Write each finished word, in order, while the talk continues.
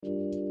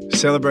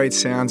Celebrate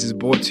Sounds is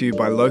brought to you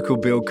by Local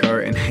Build Co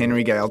and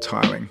Henry Gale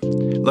Tiling.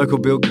 Local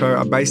Build Co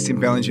are based in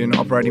Bellingen,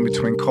 operating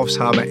between Coffs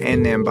Harbour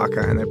and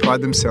Nambucca, and they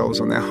pride themselves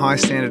on their high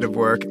standard of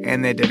work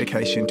and their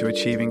dedication to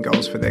achieving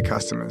goals for their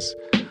customers.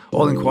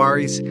 All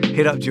inquiries,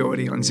 hit up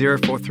Geordie on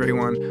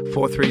 0431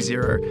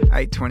 430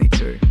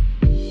 822.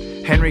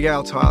 Henry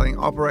Gale Tiling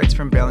operates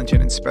from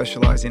Bellingen and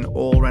specialise in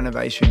all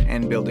renovation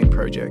and building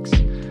projects.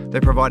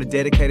 They provide a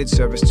dedicated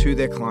service to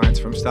their clients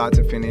from start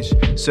to finish,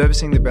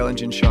 servicing the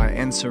Bellingen Shire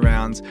and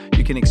surrounds.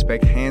 You can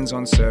expect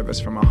hands-on service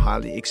from a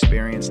highly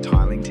experienced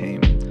tiling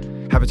team.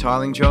 Have a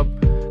tiling job?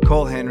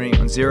 Call Henry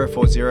on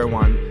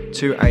 0401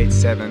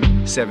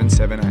 287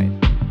 778.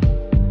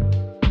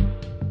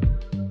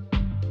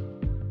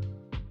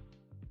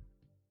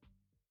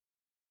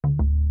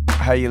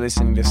 Hey, you're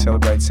listening to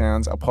Celebrate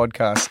Sounds, a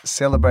podcast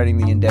celebrating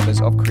the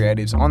endeavours of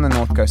creatives on the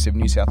north coast of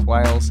New South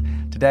Wales.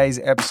 Today's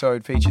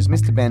episode features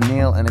Mr. Ben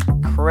Neal, an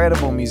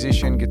incredible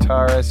musician,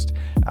 guitarist,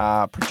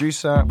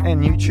 producer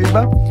and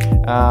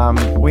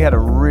YouTuber. We had a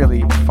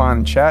really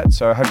fun chat,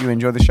 so I hope you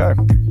enjoy the show.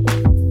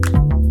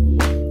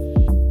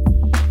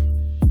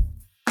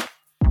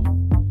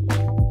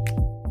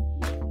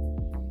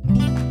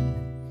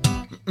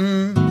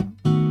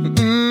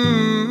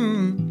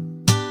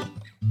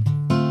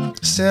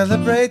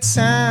 Celebrate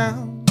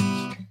Sounds.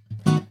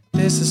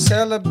 This is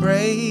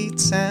Celebrate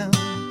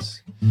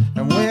Sounds.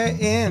 And we're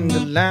in the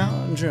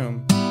lounge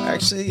room.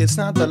 Actually, it's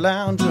not the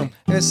lounge room.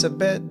 It's a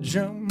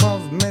bedroom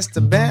of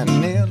Mr. Ben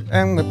Neal.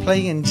 And we're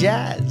playing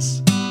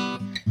jazz.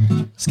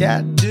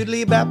 Scat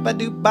doodly bap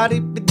doo body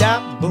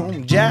da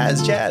boom.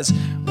 Jazz, jazz.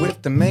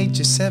 With the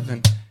major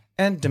 7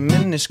 and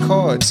diminished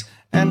chords.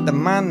 And the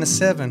minor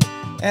 7.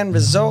 And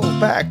resolve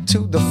back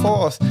to the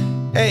 4th.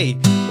 Hey,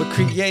 we're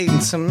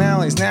creating some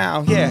melodies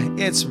now. Yeah,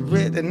 it's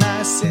really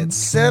nice. It's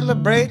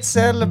Celebrate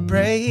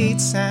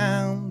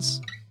Sounds.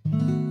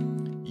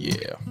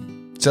 Yeah,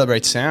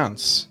 Celebrate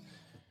Sounds.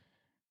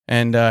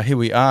 And here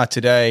we are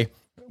today.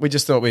 We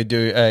just thought we'd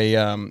do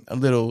a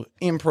little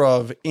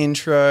improv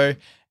intro,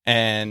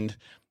 and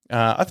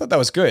I thought that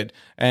was good.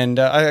 And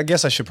I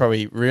guess I should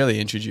probably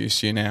really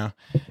introduce you now.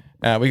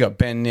 We got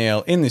Ben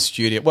Neal in the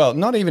studio. Well,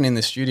 not even in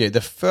the studio.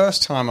 The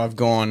first time I've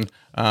gone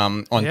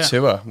on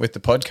tour with the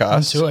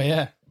podcast. On tour,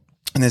 yeah.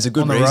 And there's a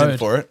good reason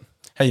for it.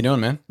 How you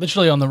doing, man?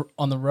 Literally on the road.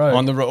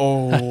 On the road.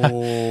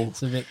 Oh.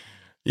 It's a bit.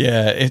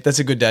 Yeah, that's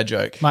a good dad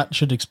joke. Matt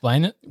should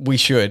explain it. We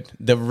should.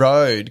 The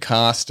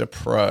Rodecaster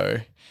Pro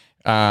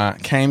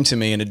came to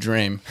me in a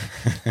dream.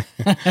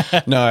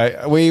 No,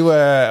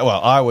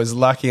 I was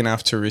lucky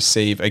enough to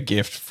receive a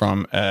gift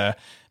from a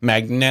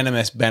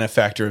magnanimous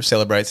benefactor of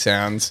Celebrate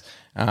Sounds.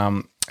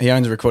 He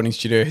owns a recording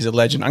studio. He's a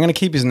legend. I'm going to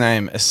keep his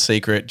name a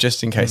secret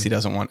just in case he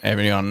doesn't want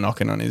everyone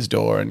knocking on his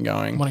door and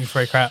going, wanting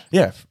free crap.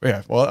 Yeah.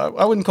 Well,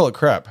 I wouldn't call it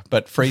crap,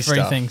 but free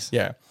stuff. Things.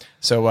 Yeah.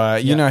 So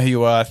you know who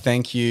you are.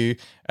 Thank you.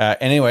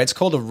 Anyway, it's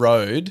called a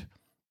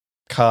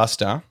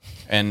Rodecaster,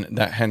 and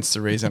that hence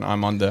the reason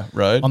I'm on the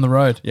road. On the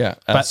road. Yeah.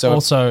 But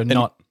also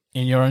not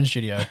in your own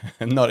studio.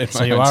 Not in my own studio.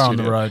 So you are on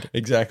the road.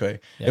 Exactly.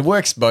 Yep. It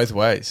works both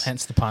ways.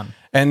 Hence the pun.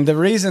 And the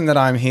reason that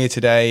I'm here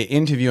today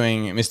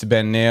interviewing Mr.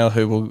 Ben Neal,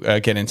 who we'll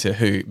get into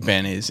who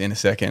Ben is in a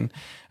second,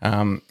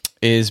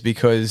 is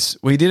because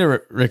we did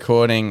a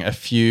recording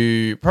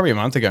probably a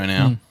month ago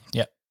now.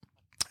 Yep.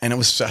 And it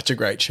was such a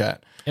great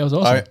chat. It was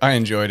awesome. I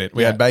enjoyed it.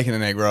 We had bacon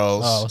and egg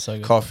rolls, it was so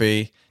good.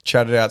 coffee,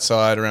 chatted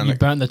outside around. You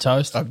burnt the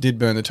toast? I did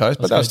burn the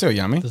toast, but that was still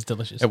yummy. It was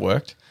delicious. It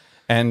worked.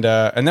 And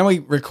then we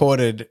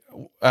recorded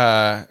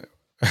around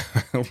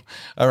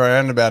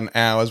about an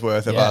hour's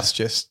worth of us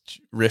just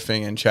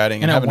riffing and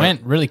chatting. And it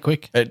went really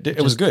quick.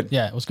 It was good.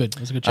 Yeah, it was good. It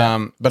was a good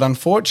chat. But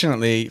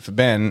unfortunately for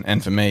Ben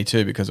and for me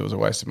too, because it was a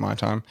waste of my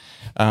time,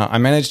 I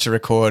managed to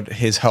record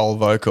his whole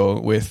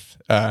vocal with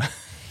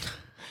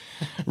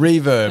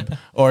reverb.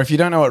 Or if you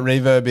don't know what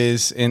reverb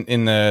is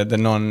in the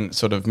non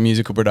sort of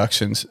musical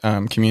productions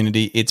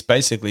community, it's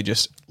basically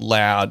just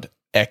loud,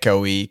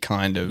 echoey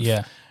kind of.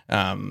 Yeah.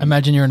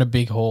 Imagine you're in a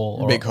big hall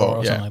or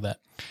something like that.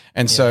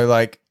 And so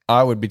like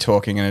I would be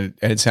talking and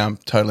it'd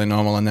sound totally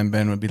normal, and then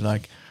Ben would be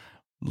like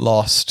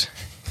lost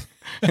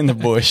in the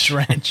bush.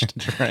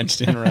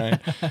 Drenched in rain.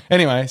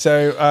 Anyway,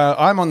 so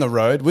I'm on the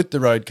road with the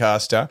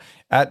Rodecaster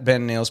at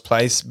Ben Neal's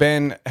place.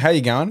 Ben, how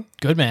you going?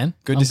 Good, man.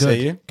 Good to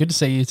see you. Good to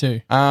see you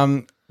too.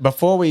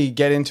 Before we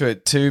get into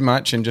it too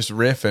much and just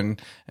riff and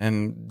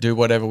do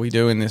whatever we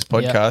do in this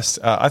podcast,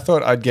 I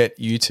thought I'd get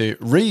you to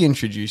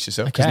reintroduce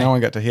yourself because no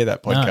one got to hear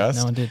that podcast.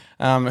 No one did.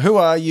 Who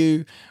are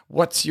you?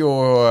 What's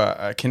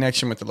your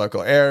connection with the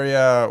local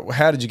area?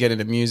 How did you get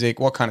into music?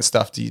 What kind of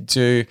stuff do you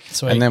do?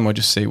 Sweet. And then we'll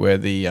just see where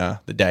the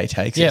day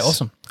takes us. Yeah,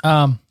 awesome.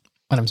 My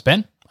name's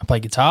Ben. I play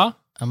guitar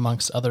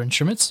amongst other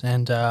instruments,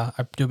 and I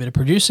do a bit of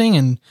producing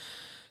and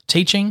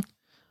teaching.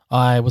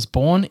 I was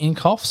born in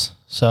Coffs,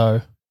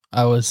 so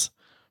I was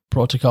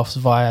brought to Coffs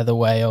via the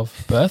way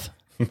of birth.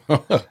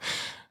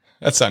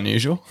 That's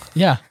unusual.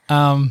 Yeah.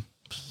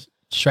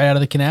 Straight out of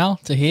the canal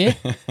to here,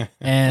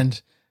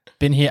 and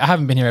been here. I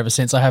haven't been here ever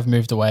since. I have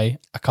moved away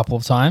a couple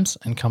of times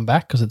and come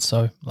back because it's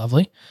so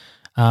lovely.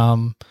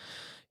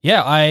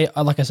 yeah, I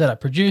like I said, I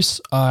produce,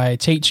 I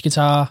teach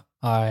guitar,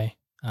 I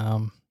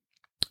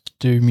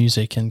do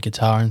music and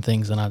guitar and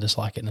things, and I just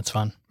like it and it's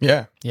fun.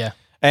 Yeah. Yeah.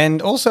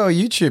 And also a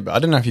YouTuber. I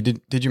don't know if you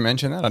did you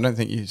mention that? I don't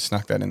think you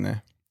snuck that in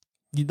there.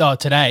 Oh,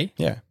 today?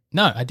 Yeah.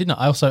 No, I did not.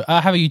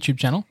 I have a YouTube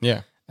channel.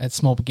 Yeah. It's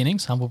Small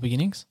Beginnings, Humble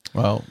Beginnings.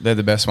 Well, they're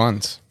the best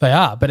ones. They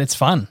are, but it's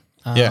fun.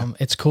 Yeah.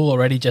 It's cool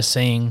already just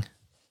seeing.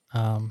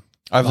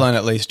 I've learned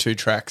at least 2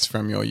 tracks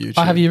from your YouTube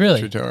Oh, have you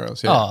really?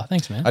 tutorials. Yeah. Oh,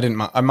 thanks, man.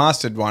 I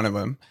mastered one of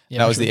them. Yeah,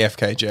 that was which the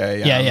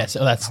FKJ. yeah.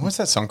 So that's what's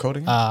that song called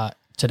again?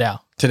 Tadao.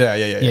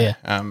 Today,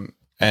 yeah.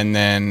 And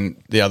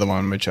then the other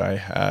one, which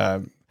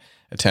I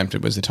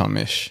attempted, was the Tom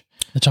Misch.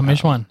 The Tom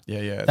Misch one.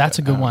 Yeah. That's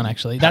a good one,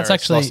 actually. Paris, That's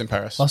actually Lost in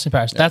Paris. Lost in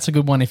Paris. Yeah. That's a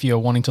good one if you're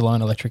wanting to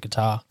learn electric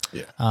guitar.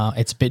 Yeah.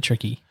 It's a bit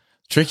tricky.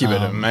 Tricky,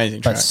 but amazing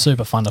But track.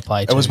 super fun to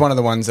play too. It was one of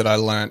the ones that I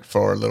learnt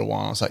for a little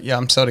while. I was like, yeah,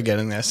 I'm sort of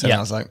getting this. And Yeah. I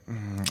was like,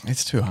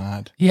 it's too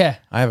hard. Yeah.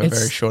 I have a it's-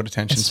 very short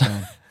attention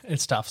span.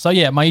 It's tough. So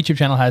yeah, my YouTube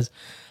channel has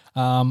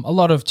a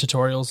lot of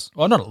tutorials.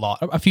 Well, not a lot.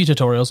 A few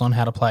tutorials on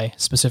how to play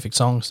specific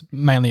songs,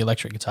 mainly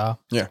electric guitar.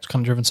 Yeah. It's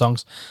kind of driven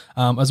songs,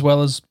 as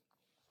well as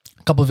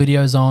a couple of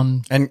videos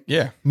on And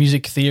yeah,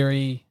 music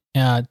theory,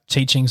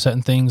 teaching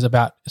certain things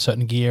about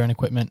certain gear and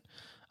equipment.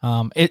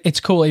 It's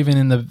cool even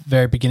in the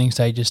very beginning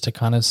stages to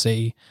kind of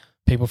see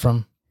people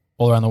from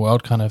all around the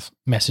world kind of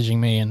messaging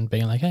me and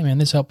being like, hey man,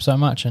 this helped so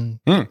much. And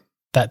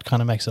that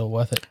kind of makes it all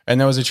worth it. and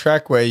there was a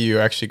track where you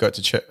actually got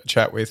to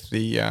chat with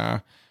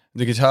the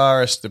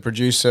guitarist, the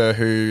producer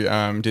who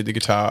did the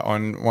guitar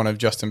on one of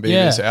Justin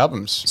Bieber's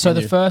albums. So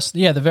the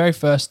very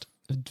first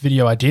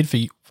video I did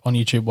on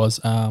YouTube was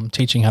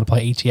teaching how to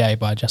play ETA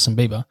by Justin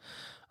Bieber.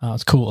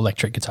 It's a cool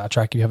electric guitar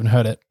track if you haven't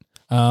heard it.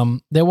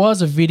 There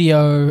was a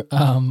video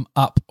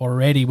up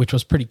already which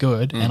was pretty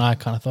good, and I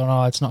kind of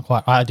thought, it's not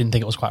quite. I didn't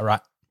think it was quite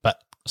right,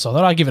 but so I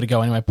thought I'd give it a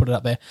go anyway. Put it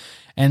up there,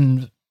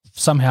 and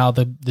somehow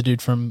the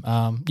dude from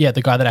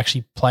the guy that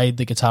actually played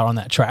the guitar on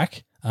that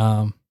track,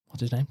 what's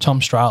his name,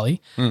 Tom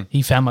Straley,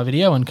 he found my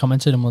video and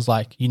commented and was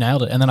like, "You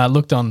nailed it." And then I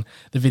looked on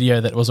the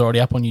video that was already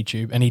up on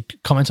YouTube, and he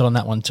commented on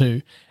that one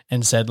too,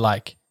 and said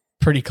like,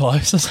 "Pretty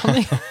close" or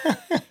something.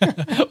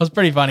 It was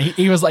pretty funny.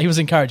 He was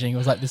encouraging. He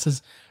was like, "This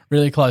is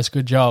really close,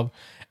 good job."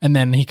 And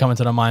then he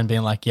commented on mine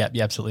being like, "Yep,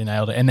 you absolutely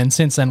nailed it." And then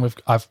since then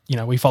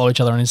we follow each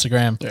other on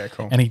Instagram. Yeah,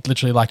 cool. And he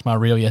literally liked my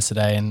reel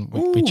yesterday, and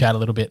we chat a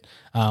little bit,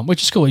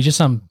 which is cool. He's just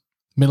some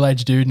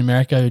middle-aged dude in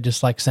America who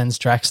just like sends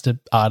tracks to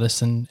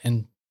artists, and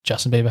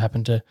Justin Bieber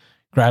happened to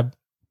grab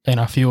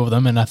a few of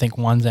them, and I think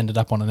one's ended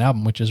up on an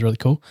album, which is really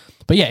cool.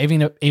 But yeah,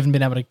 even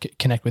been able to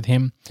connect with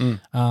him,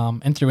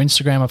 and through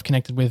Instagram I've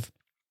connected with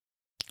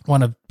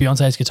one of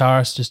Beyonce's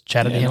guitarists, just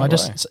chatted to him. No I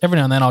just every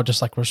now and then I'll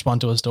just like respond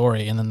to a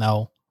story, and then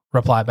they'll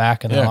reply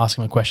back, and then I'll ask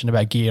them a question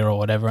about gear or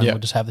whatever, and we'll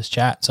just have this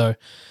chat. So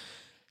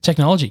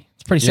technology,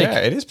 it's pretty sick. Yeah,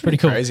 it is pretty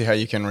cool. crazy how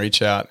you can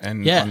reach out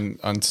and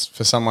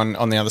for someone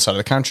on the other side of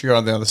the country or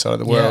on the other side of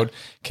the world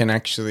can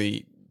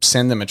actually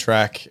send them a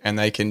track and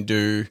they can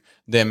do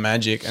their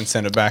magic and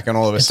send it back, and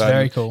all of a sudden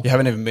very cool. You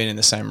haven't even been in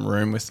the same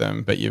room with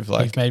them, but you've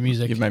made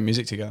music. You've made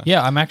music together.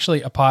 Yeah, I'm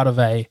actually a part of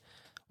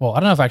well, I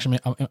don't know if actually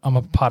I'm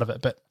a part of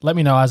it, but let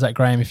me know, Isaac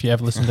Graham, if you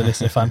ever listen to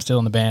this, if I'm still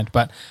in the band.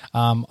 But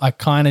I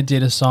kind of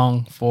did a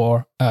song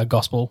for a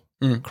gospel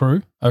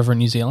crew over in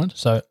New Zealand.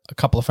 So a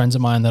couple of friends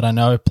of mine that I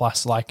know,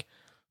 plus like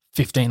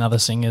 15 other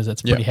singers.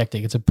 It's pretty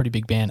hectic. It's a pretty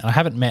big band. And I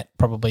haven't met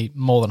probably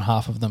more than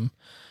half of them.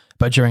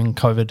 But during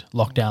COVID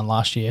lockdown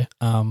last year,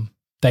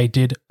 they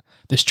did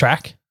this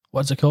track.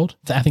 What's it called?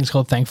 I think it's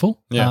called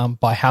Thankful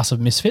by House of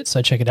Misfits.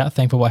 So check it out,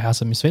 Thankful by House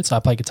of Misfits. I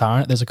play guitar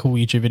on it. There's a cool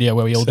YouTube video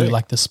where we all do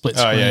like the split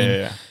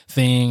screen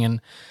thing.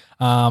 And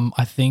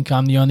I think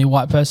I'm the only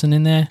white person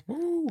in there.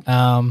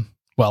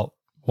 Well,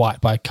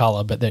 white by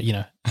color, but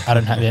I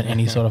don't have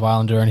any sort of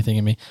islander or anything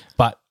in me.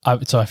 But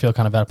so I feel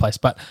kind of out of place.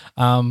 But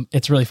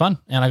it's really fun,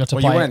 and I got to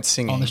play you weren't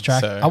singing, on this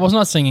track. so- I was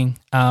not singing.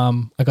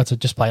 I got to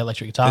just play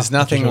electric guitar. There's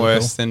nothing which is really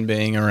worse than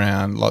being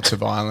around lots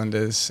of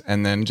islanders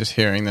and then just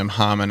hearing them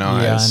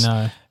harmonize. Yeah,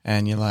 I know.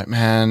 And you're like,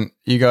 man,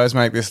 you guys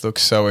make this look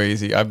so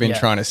easy. I've been Yeah.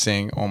 trying to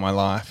sing all my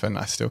life and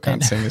I still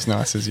can't sing as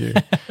nice as you.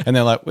 And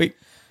they're like,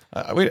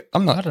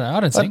 I'm not. I don't know. I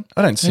don't sing.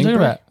 I don't sing. talking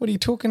Bro. about? What are you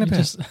talking You about?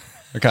 just-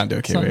 I can't do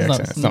a Kiwi It's not-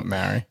 accent. It's not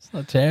Maori. It's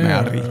not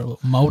terrible.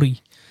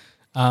 Maori.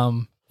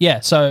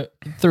 So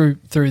through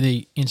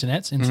the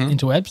internets,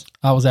 interwebs,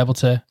 I was able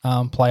to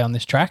play on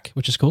this track,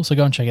 which is cool. So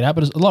go and check it out.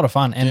 But it's a lot of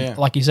fun. And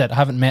like you said, I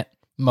haven't met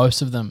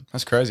most of them,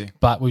 That's crazy.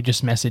 but we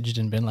just messaged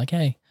and been like,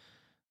 hey,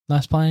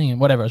 nice playing and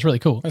whatever. It's really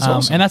cool. That's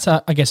awesome. And that's,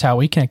 I guess, how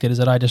we connected, is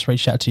that I just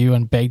reached out to you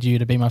and begged you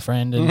to be my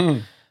friend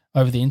and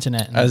over the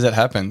internet. And As it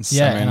happens.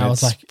 Yeah, I mean, and I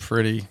was it's like-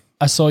 pretty.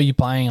 I saw you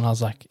playing and I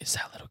was like, is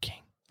that Little King?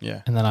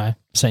 Yeah. And then I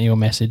sent you a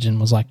message and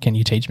was like, can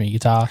you teach me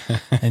guitar?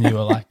 And you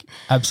were like,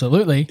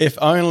 absolutely. If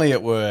only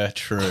it were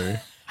true.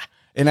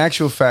 In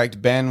actual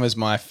fact, Ben was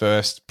my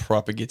first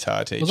proper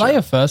guitar teacher. Was I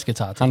your first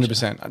guitar teacher?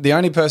 100%. The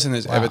only person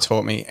that's ever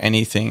taught me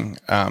anything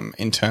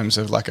in terms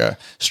of like a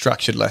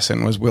structured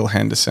lesson was Will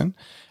Henderson.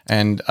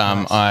 And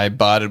I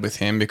bartered with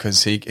him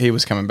because he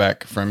was coming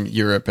back from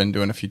Europe and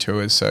doing a few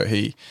tours. So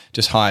he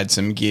just hired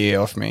some gear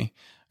off me.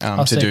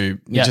 to sick. do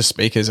Yeah. just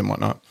speakers and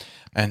whatnot.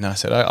 And I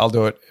said, I'll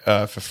do it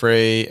for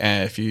free,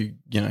 and if you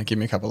give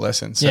me a couple of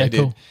lessons. So Yeah, he did.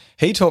 cool.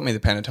 He taught me the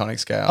pentatonic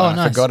scale. Oh, and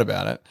I nice. forgot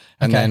about it.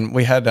 And Okay. then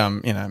we had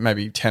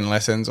maybe 10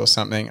 lessons or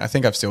something. I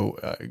think I've still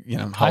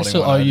holding I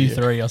still one owe over you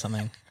 3 or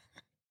something.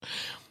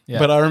 Yeah.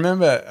 But I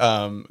remember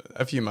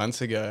a few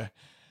months ago,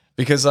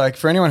 because like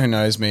for anyone who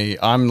knows me,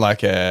 I'm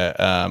like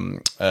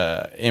a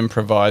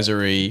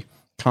improvisory,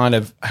 kind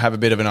of have a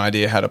bit of an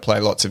idea how to play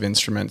lots of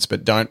instruments,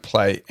 but don't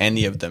play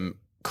any of them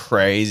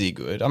crazy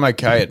good. I'm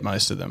okay at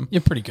most of them.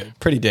 You're pretty good.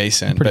 Pretty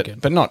decent, Pretty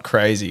good. but not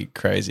crazy.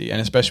 And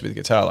especially with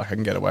guitar, like I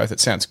can get away with it.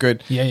 Sounds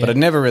good. Yeah, But yeah. I'd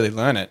never really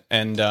learn it.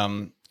 And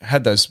I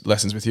had those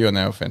lessons with you and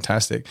they were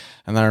fantastic.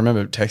 And I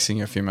remember texting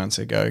you a few months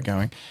ago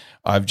going,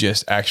 I've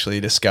just actually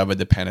discovered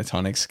the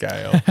pentatonic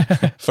scale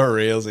for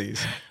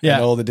realsies. Yeah.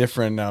 And all the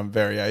different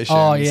variations.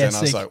 Oh, yeah, and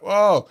I was sick. like,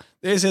 whoa,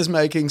 this is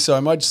making so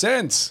much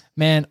sense.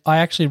 Man, I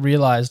actually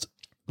realized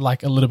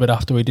like a little bit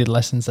after we did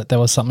lessons that there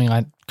was something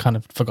I kind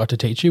of forgot to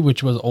teach you,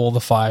 which was all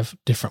the 5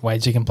 different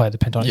ways you can play the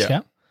pentatonic Yeah.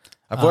 scale.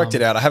 I've worked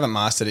it out. I haven't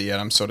mastered it yet.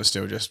 I'm sort of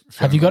still just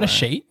Have you got a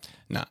feeling my way. sheet?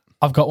 No.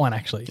 I've got one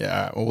actually.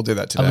 Yeah, well, we'll do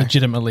that I today.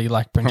 legitimately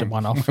like printed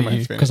one off for When I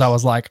you finish. because I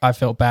was like, I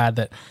felt bad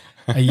that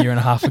a year and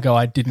a half ago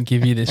I didn't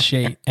give you this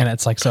sheet, and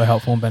it's like so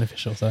helpful and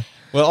beneficial. So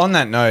Well, on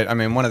that note, I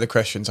mean, one of the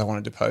questions I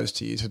wanted to pose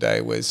to you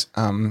today was,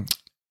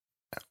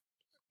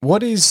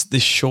 what is the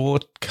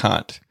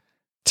shortcut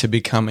to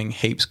becoming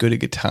heaps good at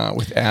guitar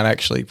without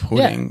actually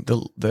putting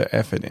the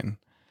effort in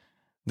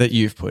that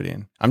you've put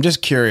in? I'm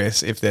just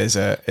curious if there's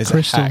a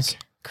Crystals. hack.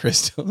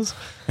 Crystals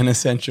and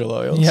essential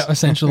oils. yeah,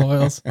 essential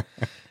oils.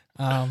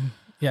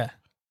 Yeah,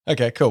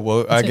 Okay, cool.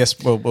 Well, I it. guess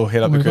we'll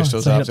hit up Move the on.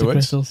 crystals So hit up the afterwards,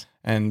 crystals.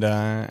 and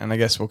I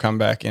guess we'll come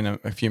back in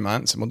a few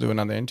months and we'll do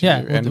another interview.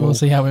 Yeah, and we'll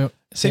see how we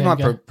see how my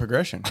we go.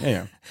 progression.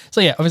 Yeah,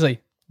 So yeah, obviously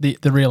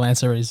the real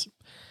answer is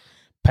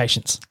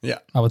patience. yeah.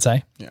 I would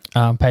say.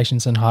 Yeah.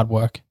 Patience and hard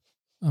work,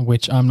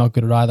 which I'm not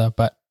good at either,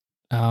 but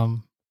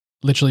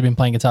literally been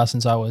playing guitar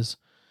since I was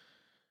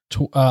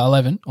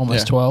 11,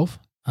 almost Yeah. 12,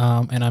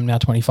 and I'm now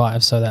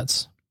 25, so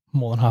that's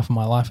more than half of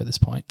my life at this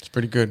point. It's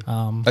pretty good.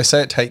 Um, They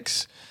say it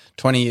takes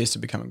 20 years to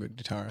become a good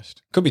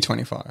guitarist. Could be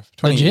 25.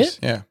 20 Legit? years.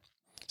 Yeah.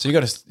 So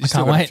you still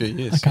can't got wait. a few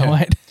years. I can't Yeah.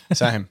 wait.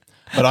 Same.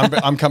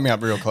 But I'm coming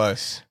up real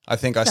close. I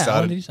think I Yeah, started.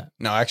 when did you start?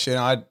 No, actually,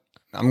 I'm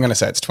going to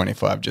say it's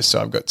 25 just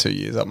so I've got 2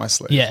 years up my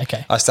sleeve. Yeah,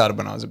 okay. I started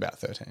when I was about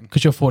 13.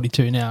 Because you're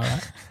 42 now,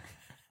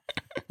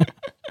 right?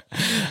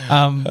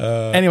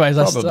 Anyways,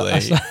 probably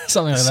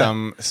something like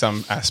that.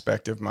 Some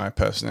aspect of my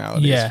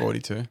personality Yeah. is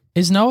 42.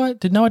 Did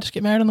Noah just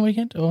get married on the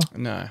weekend? Or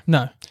No.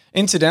 no?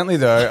 Incidentally,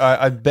 though,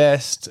 I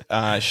best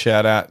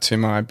shout out to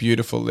my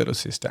beautiful little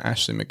sister,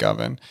 Ashley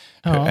McGovern,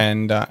 Oh.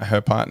 and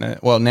her partner,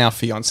 well, now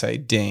fiance,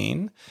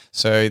 Dean.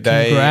 So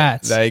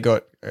Congrats. they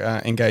got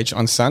engaged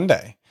on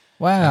Sunday,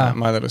 Wow.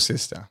 my little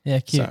sister. Yeah,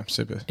 cute. So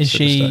super. Is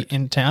super she stoked.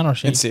 in town or is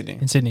she In Sydney.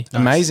 In Sydney.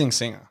 Nice. Amazing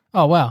singer.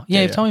 Oh wow. Yeah,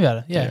 Yeah, you've told me about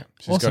it. Yeah.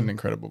 She's got Awesome. an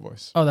incredible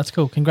voice. Oh, that's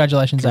cool.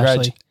 Congratulations,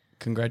 Ashley.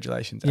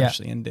 Congratulations, Yeah.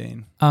 Ashley and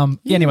Dean. Yeah,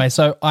 anyway,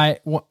 so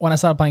when I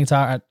started playing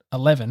guitar at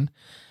 11,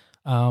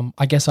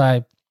 I guess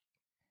I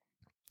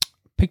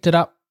picked it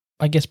up,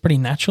 pretty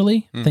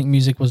naturally. I think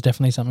music was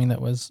definitely something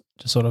that was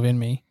just sort of in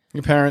me.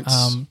 Your parents,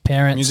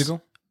 Parents,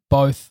 musical?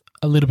 both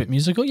a little bit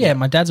musical. Yeah,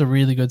 my dad's a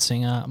really good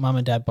singer. Mum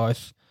and dad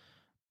both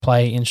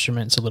play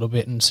instruments a little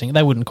bit and sing.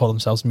 They wouldn't call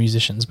themselves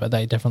musicians, but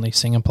they definitely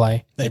sing and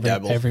play They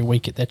dabble. every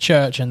week at their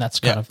church, and that's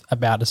kind of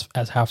about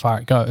as how far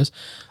it goes.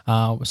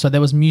 So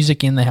there was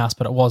music in the house,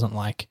 but it wasn't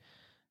like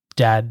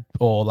dad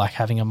or like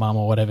having a mum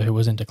or whatever who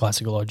was into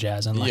classical or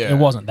jazz, and like Yeah. it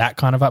wasn't that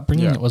kind of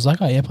upbringing. Yeah. It was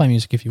like, oh yeah, play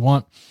music if you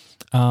want.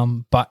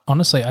 But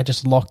honestly, I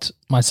just locked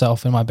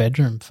myself in my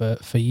bedroom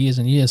for years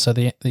and years. So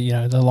the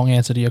long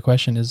answer to your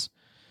question is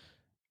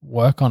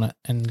work on it,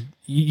 and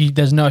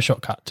there's no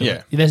shortcut to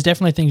it. There's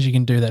definitely things you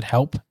can do that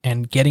help,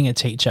 and getting a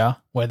teacher,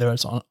 whether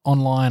it's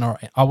online or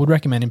I would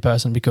recommend in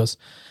person, because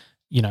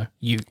you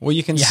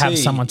can have see,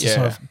 someone to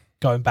sort of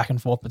go back and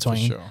forth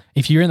between. sure.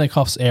 If you're in the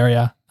Coffs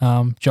area,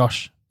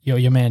 Josh,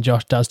 your man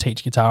Josh does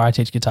teach guitar. I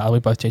teach guitar. We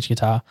both teach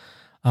guitar.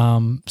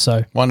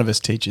 So One of us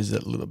teaches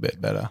it a little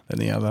bit better than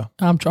the other.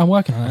 I'm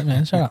working on it,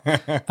 man. Shut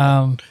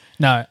up.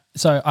 No,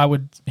 so I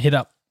would hit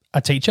up a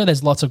teacher.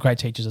 There's lots of great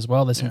teachers as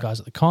well. There's some guys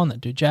at the con that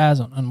do jazz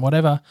and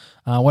whatever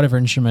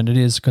instrument it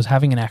is, because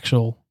having an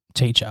actual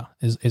teacher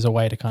is a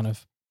way to kind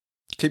of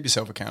Keep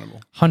yourself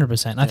accountable.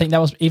 100%. I think that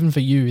was, even for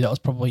you, that was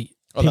probably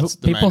that's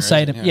the main people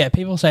say reason, to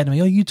people say to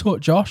me, "Oh, you taught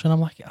Josh," and I'm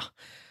like,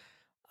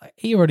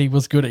 he already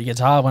was good at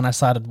guitar when I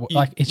started.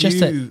 Like it's just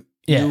that,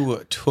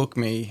 you took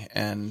me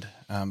and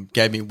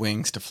gave me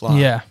wings to fly.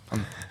 yeah.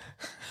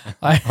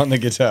 On the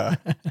guitar.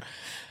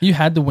 You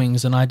had the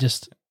wings, and I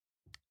just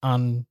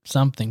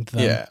something to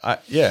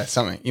them.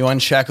 Something. You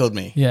unshackled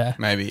me. Yeah.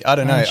 Maybe. I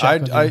don't know.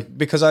 Unshackled I you.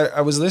 because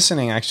I was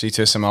listening actually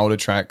to some older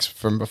tracks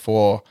from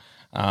before.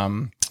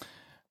 You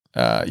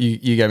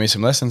gave me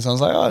some lessons. I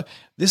was like, oh,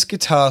 this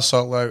guitar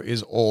solo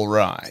is all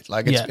right.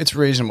 Like it's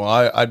reasonable.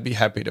 I'd be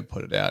happy to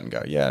put it out and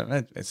go,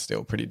 yeah, it's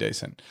still pretty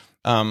decent.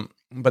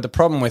 But the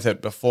problem with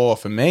it before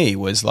for me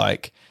was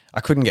like I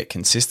couldn't get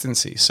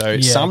consistency. So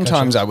Yeah,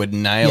 sometimes gotcha. I would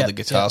nail Yep, the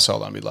guitar yep.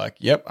 solo and be like,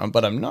 yep,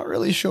 but I'm not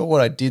really sure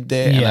what I did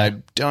there, and Yeah. I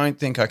don't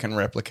think I can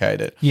replicate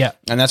it. Yeah.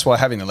 And that's why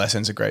having the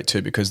lessons are great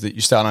too, because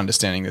you start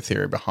understanding the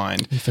theory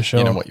behind, For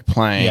sure. what you're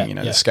playing,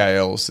 Yeah, the yeah.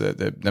 scales,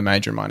 the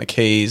major and minor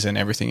keys, and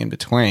everything in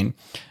between,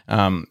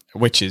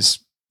 which is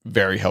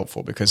very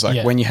helpful because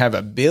Yeah. when you have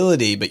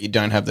ability but you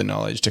don't have the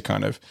knowledge to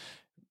kind of,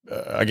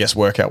 I guess,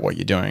 work out what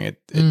you're doing,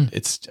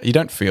 it's you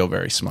don't feel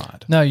very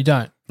smart. No, you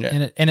don't.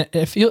 Yeah. And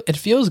it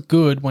feels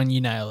good when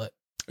you nail it.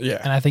 Yeah.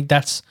 And I think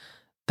that's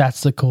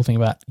the cool thing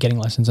about getting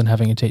lessons and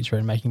having a teacher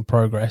and making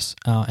progress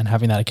and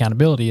having that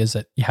accountability is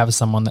that you have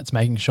someone that's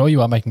making sure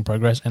you are making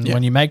progress. And Yeah.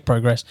 when you make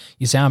progress,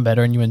 you sound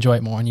better and you enjoy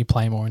it more and you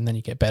play more and then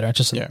you get better. It's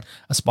just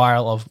a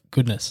spiral of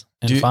goodness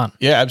and fun.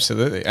 Yeah,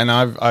 absolutely. And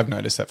I've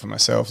noticed that for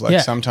myself. Like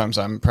Yeah. sometimes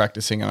I'm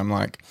practicing and I'm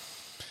like,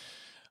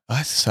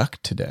 I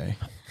suck today.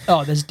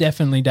 Oh, there's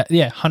definitely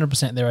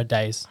 100% there are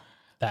days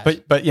that.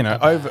 But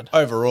are bad.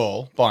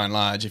 overall, by and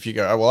large, if you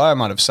go, oh, well, I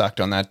might have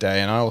sucked on that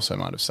day, and I also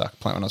might have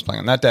sucked when I was playing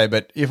on that day.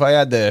 But if I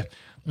had the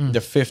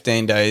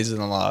 15 days in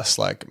the last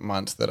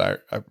month that I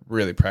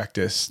really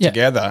practiced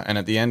together, and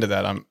at the end of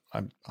that,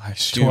 I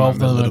assume 12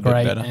 I'm a of them little are bit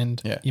great better.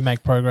 and Yeah. you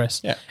make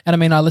progress. Yeah. And I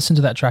mean, I listened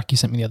to that track you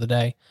sent me the other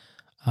day.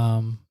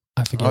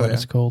 I forget what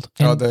it's called.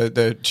 Oh, And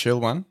the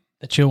chill one.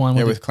 the chill one.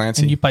 Yeah, with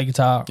Clancy. And you play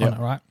guitar on it,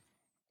 right?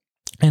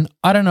 And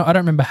I don't know. I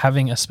don't remember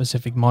having a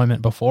specific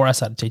moment before I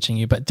started teaching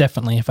you, but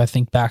definitely if I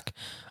think back,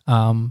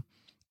 you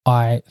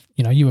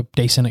were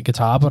decent at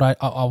guitar, but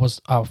I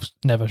was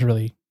never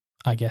really,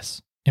 I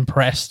guess,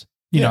 impressed.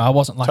 You know, I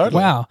wasn't like,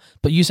 totally. wow.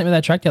 But you sent me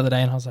that track the other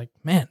day and I was like,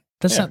 man,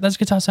 those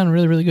guitars sound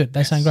really, really good.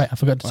 They sound great. I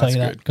forgot to tell you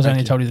that good. because I Thank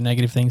only you. told you the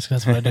negative things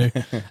because that's what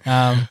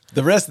I do.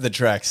 The rest of the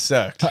track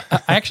sucked.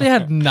 I actually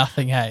had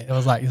nothing. Hey, it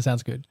was like, it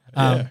sounds good.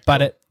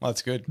 But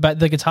That's good. But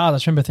the guitars, I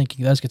just remember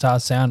thinking those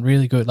guitars sound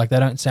really good. Like they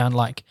don't sound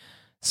like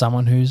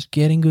someone who's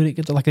getting good at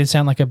guitar. Like they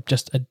sound like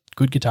just a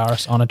good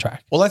guitarist on a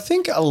track. Well, I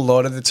think a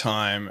lot of the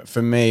time,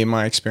 for me,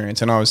 my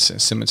experience, and I was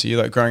similar to you,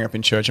 like growing up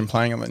in church and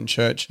playing a lot in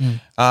church,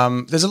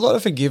 there's a lot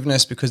of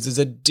forgiveness because there's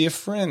a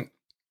different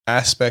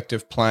aspect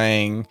of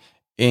playing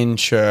in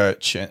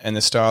church and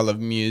the style of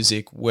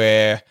music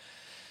where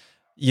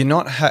you're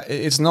not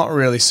it's not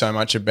really so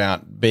much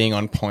about being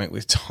on point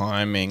with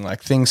timing.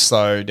 Like things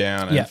slow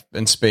down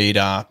and speed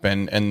up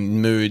and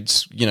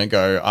moods,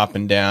 go up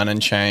and down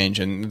and change,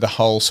 and the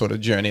whole sort of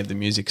journey of the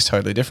music is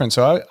totally different.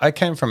 So I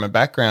came from a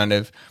background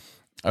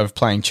of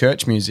playing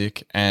church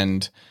music,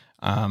 and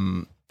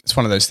it's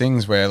one of those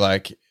things where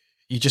like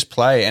you just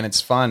play and it's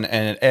fun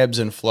and it ebbs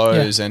and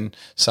flows, and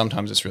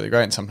sometimes it's really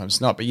great and sometimes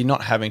it's not, but you're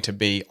not having to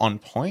be on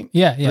point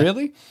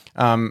really.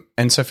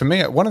 And so for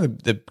me, one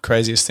of the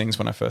craziest things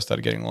when I first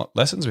started getting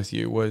lessons with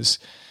you was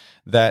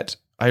that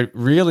I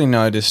really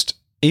noticed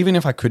even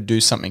if I could do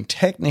something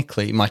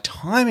technically, my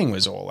timing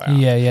was all out.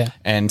 Yeah.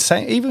 And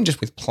even just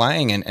with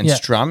playing and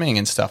strumming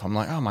and stuff, I'm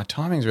like, oh, my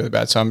timing's really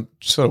bad. So I'm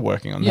sort of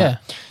working on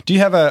that. Do you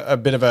have a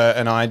bit of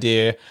an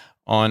idea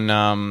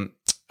on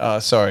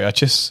sorry, I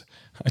just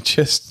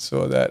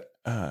saw that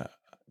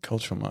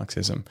cultural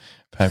Marxism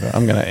paper.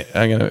 I'm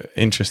gonna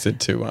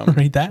interested to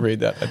read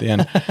that at the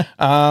end.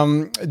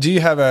 Do you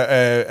have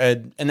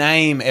an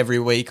aim every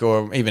week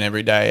or even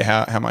every day?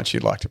 How much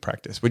you'd like to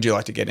practice? Would you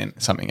like to get in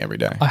something every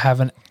day?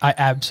 I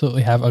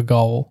absolutely have a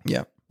goal.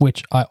 Yeah,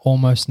 which I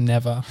almost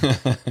never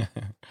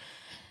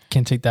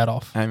can tick that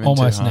off.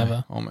 Almost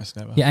never.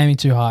 Yeah, aiming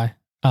too high.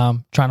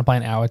 Trying to play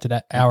an hour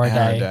a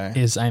day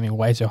is aiming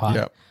way too high.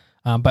 Yep.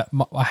 But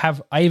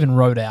I even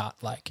wrote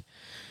out, like,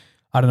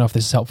 I don't know if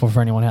this is helpful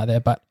for anyone out there,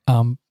 but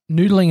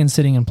noodling and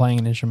sitting and playing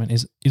an instrument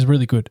is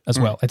really good as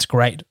well. It's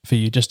great for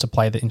you just to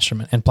play the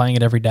instrument, and playing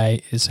it every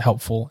day is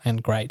helpful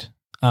and great.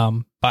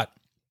 But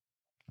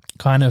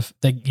kind of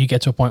you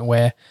get to a point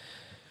where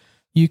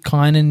you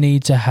kind of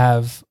need to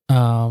have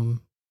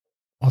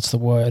what's the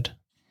word?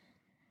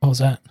 What was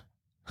that?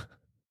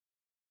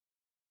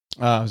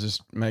 I was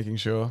just making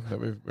sure that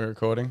we're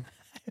recording.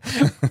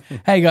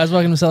 Hey guys,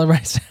 welcome to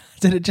Celebrate.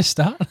 Did it just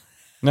start?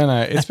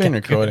 No, it's been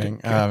recording.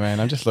 Good. Oh man,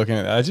 I'm just looking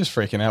at that. I'm just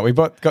freaking out. We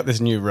got this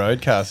new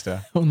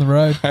Rodecaster on the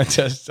road. I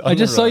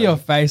just saw your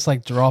face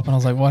like drop, and I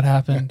was like, "What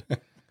happened?"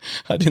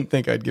 I didn't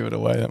think I'd give it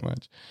away that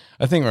much.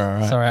 I think we're all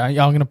right. Sorry, I'm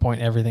going to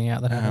point everything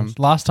out that happens.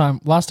 Last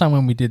time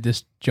when we did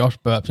this, Josh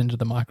burped into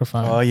the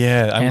microphone. Oh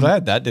yeah, I'm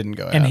glad that didn't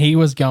go out. And he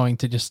was going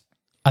to just.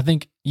 I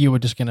think you were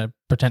just going to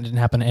pretend it didn't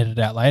happen and edit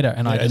it out later.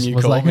 And I just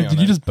was like, did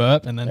you just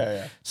burp? And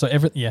then, so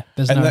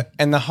there's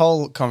and the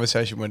whole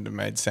conversation wouldn't have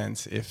made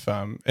sense if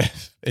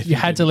you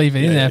had to leave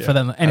it in there for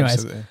them.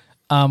 Anyways, absolutely.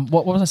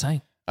 What was I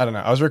saying? I don't know.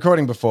 I was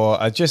recording before.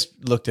 I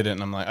just looked at it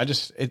and I'm like,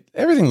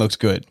 everything looks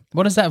good.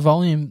 What does that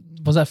volume,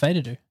 was that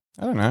fader do?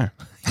 I don't know.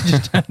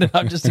 Just turn it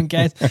up just in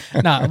case.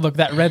 No, look,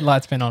 that red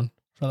light's been on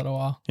for a little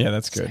while. Yeah,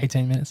 that's good.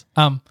 18 minutes.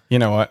 You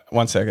know what?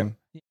 1 second.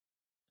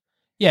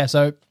 Yeah,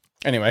 so...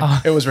 Anyway,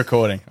 it was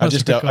recording. I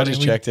just checked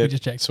it. We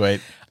just checked.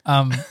 Sweet.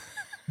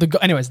 The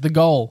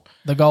goal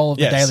of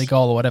the daily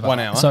goal or whatever. 1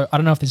 hour. So I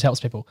don't know if this helps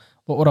people.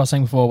 But what I was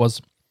saying before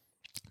was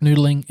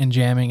noodling and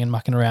jamming and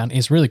mucking around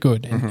is really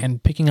good.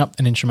 And picking up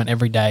an instrument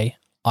every day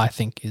I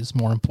think is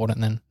more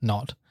important than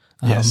not.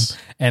 Yes.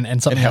 And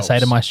something I say to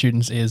helps. my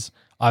students is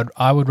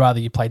I would rather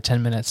you play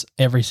 10 minutes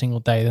every single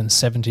day than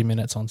 70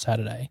 minutes on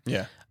Saturday.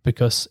 Yeah.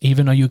 Because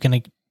even though you're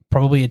going to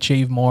probably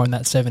achieve more in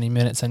that 70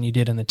 minutes than you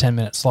did in the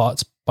 10-minute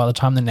slots, by the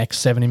time the next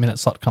 70-minute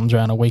slot comes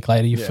around a week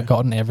later, you've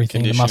forgotten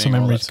everything. The muscle Conditioning,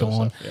 all memory's that sort of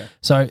gone. stuff, yeah.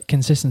 So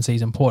consistency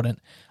is important.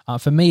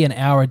 For me, an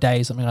hour a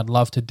day is something I'd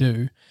love to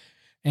do.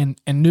 And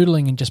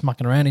noodling and just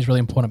mucking around is really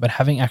important, but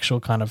having actual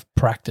kind of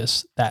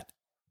practice that,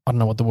 I don't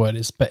know what the word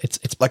is, but it's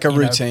like a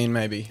routine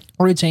maybe.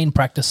 Routine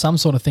practice, some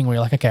sort of thing where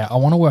you're like, okay, I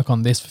want to work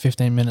on this for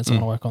 15 minutes. I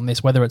want to work on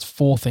this, whether it's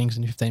 4 things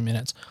in 15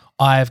 minutes.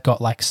 I've got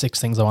like 6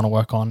 things I want to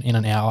work on in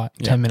an hour,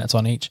 10 minutes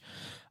on each.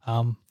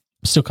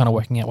 Still kind of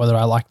working out whether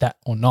I like that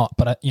or not,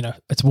 but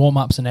it's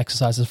warm-ups and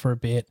exercises for a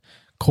bit,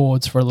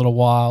 chords for a little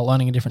while,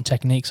 learning a different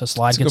technique, so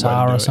slide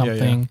guitar or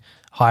something,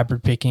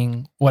 hybrid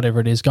picking, whatever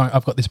it is.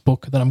 I've got this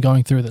book that I'm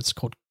going through that's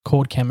called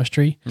Chord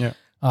Chemistry. Yeah.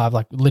 I've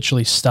like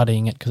literally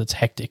studying it because it's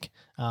hectic.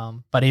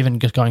 But even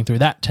just going through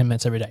that 10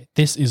 minutes every day,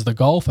 this is the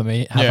goal for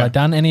me. Have I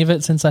done any of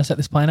it since I set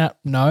this plan out?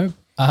 No.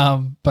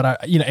 But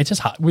it's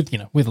just hard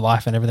with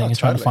life and everything, and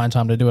trying to find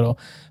time to do it all.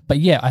 But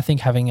yeah, I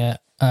think having a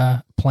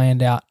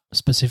planned out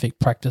specific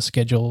practice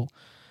schedule,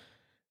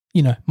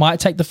 might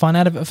take the fun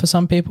out of it for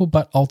some people,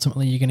 but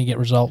ultimately you're going to get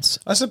results.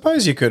 I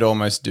suppose you could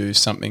almost do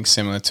something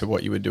similar to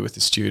what you would do with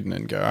a student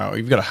and go, oh,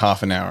 you've got a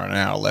half an hour, an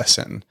hour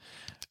lesson,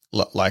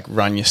 like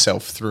run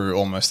yourself through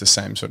almost the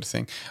same sort of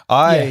thing.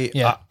 I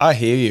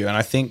hear you. And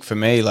I think for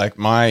me, like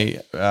my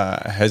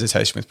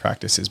hesitation with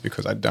practice is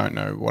because I don't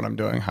know what I'm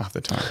doing half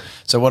the time.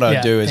 So what I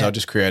do is I'll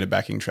just create a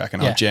backing track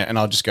and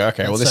I'll just go,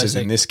 okay, well, this is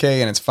in this key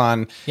and it's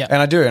fun. Yeah.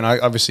 And I do. And I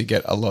obviously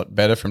get a lot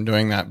better from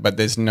doing that, but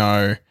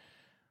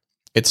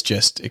it's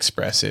just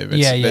expressive.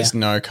 There's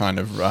no kind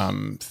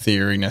of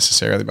theory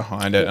necessarily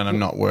behind it, and I'm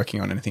not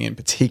working on anything in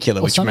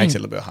particular, which makes it a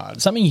little bit hard.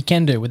 Something you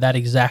can do with that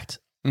exact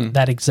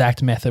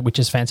method, which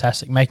is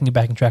fantastic, making a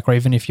backing track, or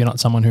even if you're not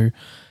someone who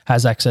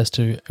has access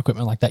to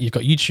equipment like that, you've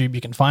got YouTube,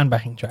 you can find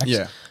backing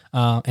tracks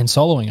and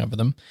soloing over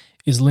them,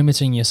 is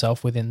limiting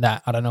yourself within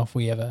that. I don't know if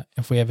we ever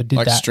did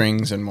like that.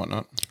 strings and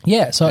whatnot.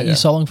 Yeah, so you're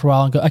soloing for a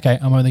while and go, okay,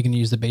 I'm only going to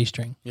use the B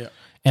string. Yeah.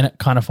 And it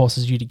kind of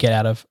forces you to get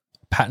out of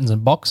patterns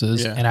and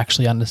boxes and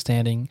actually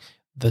understanding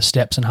the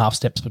steps and half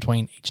steps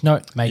between each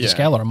note, major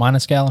scale or a minor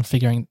scale, and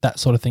figuring that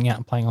sort of thing out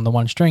and playing on the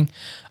one string.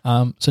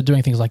 So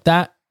doing things like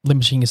that,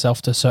 limiting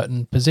yourself to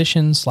certain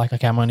positions, like,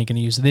 okay, I'm only going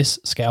to use this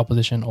scale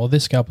position or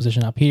this scale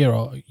position up here,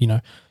 or,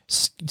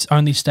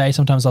 only stay.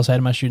 Sometimes I'll say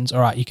to my students,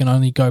 all right, you can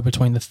only go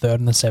between the 3rd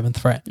and the 7th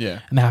fret. Yeah.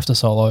 And they have to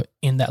solo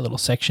in that little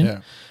section.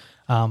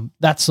 Yeah.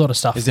 That sort of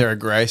stuff. Is there a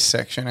grace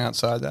section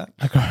outside that?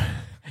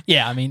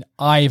 Yeah, I mean,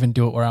 I even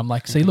do it where I'm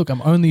like, see, look,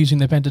 I'm only using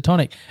the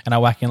pentatonic, and I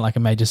whack in like a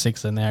major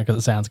 6 in there because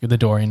it sounds good, the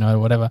Dorian note or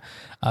whatever.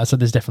 So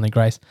there's definitely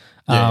grace.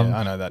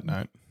 I know that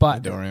note,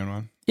 but the Dorian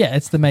one. Yeah,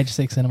 it's the major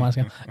 6 in a minor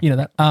scale. You know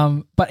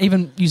that. But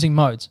even using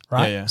modes,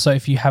 right? Yeah. So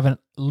if you have a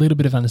little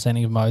bit of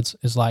understanding of modes,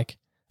 is like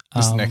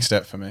this is the next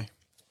step for me.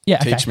 Yeah,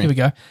 Teach me. Here we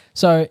go.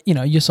 So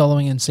you're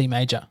soloing in C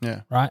major.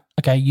 Yeah. Right.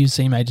 Okay, use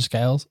C major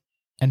scales,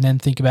 and then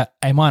think about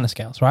A minor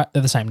scales. Right,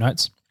 they're the same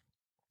notes,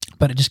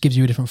 but it just gives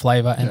you a different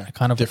flavor and it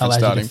kind of different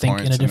allows you to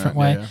think in a different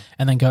way.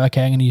 And then go,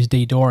 okay, I'm going to use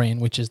D Dorian,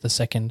 which is the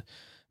second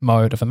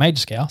mode of a major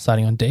scale,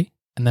 starting on D,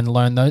 and then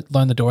learn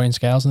the Dorian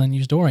scales, and then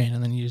use Dorian,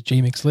 and then use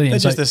G mixed Lydian. They're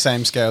just the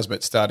same scales,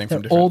 but starting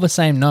from different. All the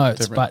same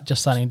notes, but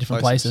just starting in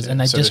different places, and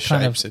they so just the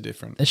kind of shapes are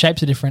different. The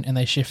shapes are different, and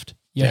they shift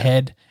your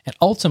head. And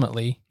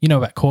ultimately, you know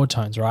about chord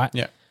tones, right?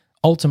 Yeah.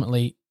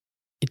 Ultimately,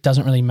 it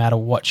doesn't really matter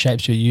what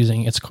shapes you're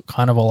using. It's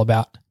kind of all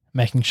about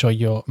making sure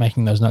you're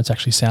making those notes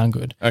actually sound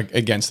good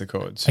against the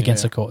chords.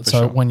 Against the chords.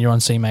 So when you're on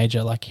C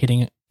major, like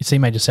hitting C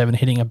major 7,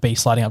 hitting a B,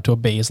 sliding up to a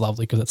B is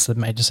lovely because it's the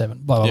major 7.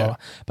 Blah blah blah.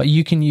 But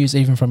you can use,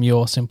 even from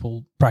your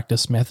simple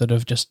practice method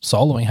of just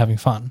soloing, having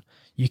fun,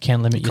 you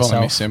can limit yourself.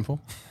 Calling me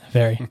simple?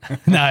 Very.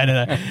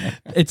 No.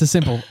 It's a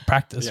simple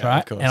practice,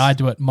 right? And I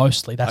do it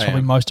mostly. That's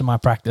probably most of my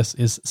practice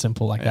is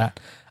simple like that.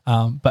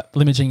 But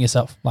limiting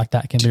yourself like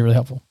that can be really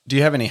helpful. Do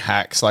you have any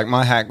hacks? Like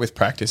my hack with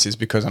practice is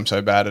because I'm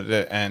so bad at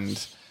it,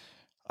 and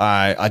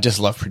I just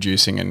love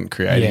producing and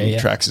creating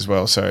tracks as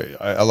well. So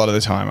a lot of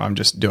the time I'm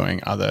just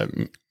doing other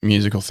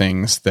musical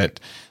things that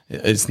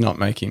it's not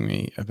making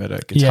me a better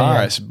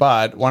guitarist.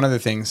 But one of the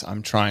things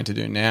I'm trying to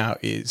do now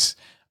is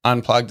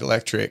unplugged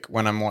electric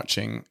when I'm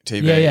watching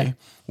TV,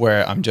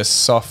 where I'm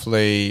just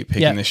softly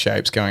picking the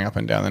shapes going up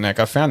and down the neck.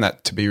 I found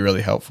that to be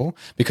really helpful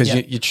because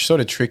you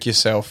sort of trick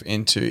yourself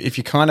into, if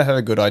you kind of have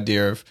a good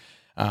idea of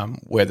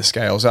where the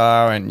scales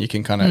are, and you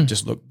can kind of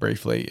just look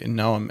briefly and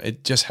know them,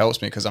 it just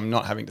helps me because I'm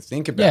not having to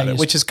think about it,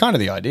 which is kind of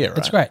the idea, right?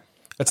 That's great.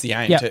 That's the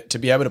aim, to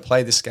be able to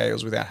play the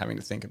scales without having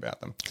to think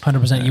about them.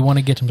 100%. You want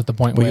to get them to the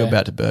point where... Were you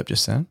about to burp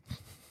just then?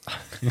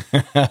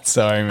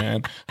 Sorry,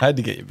 man. I had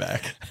to get you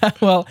back.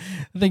 Well,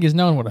 the thing is,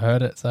 no one would have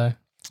heard it, so...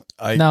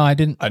 No, I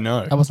didn't. I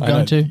know. I wasn't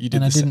going to, you did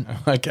and I didn't.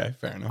 Okay,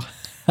 fair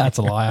enough. That's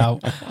a lie.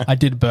 I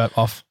did burp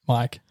off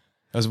mic.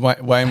 It was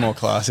way more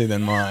classy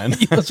than mine.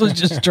 Yours was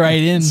just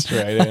straight in.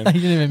 Straight in. You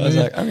didn't even I was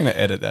like, I'm going to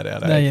edit that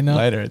out. No, you're not.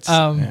 Later. It's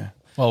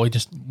well, we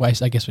just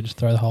waste. I guess we just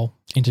throw the whole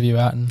interview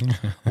out and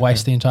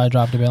waste the entire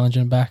drive to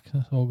Bellingen and back.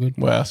 That's all good.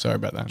 Well, sorry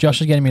about that.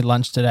 Josh is getting me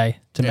lunch today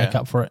to make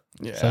up for it.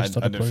 Yeah, so I just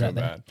thought I I'd did put it feel out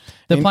there.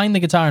 bad. Playing the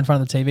guitar in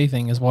front of the TV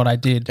thing is what I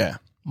did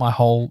my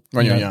whole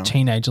When you're young.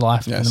 teenage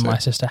life. Yeah, and so- my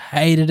sister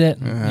hated it.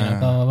 And,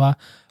 blah, blah, blah.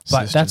 But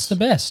that's Sisters. the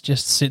best.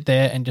 Just sit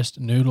there and just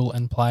noodle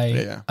and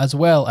play Yeah. as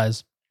well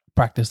as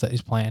practice that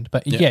is planned.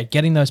 But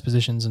getting those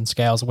positions and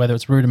scales, whether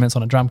it's rudiments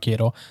on a drum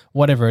kit or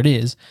whatever it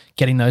is,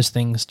 getting those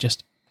things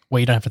just where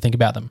you don't have to think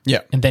about them. Yeah.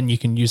 And then you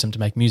can use them to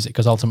make music,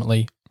 because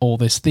ultimately all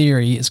this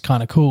theory is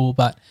kind of cool,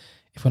 but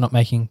if we're not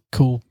making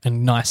cool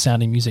and nice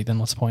sounding music, then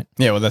what's the point?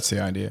 Yeah, well, that's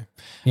the idea.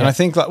 Yeah. And I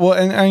think,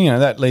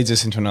 and that leads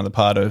us into another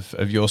part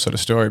of your sort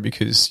of story,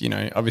 because,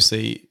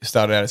 obviously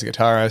started out as a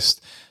guitarist.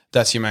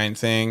 That's your main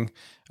thing.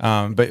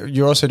 But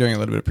you're also doing a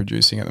little bit of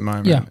producing at the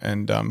moment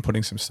and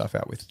putting some stuff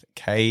out with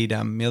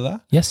Cada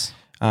Miller. Yes.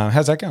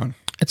 How's that going?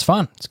 It's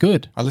fun. It's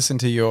good. I listened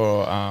to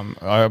your,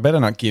 I better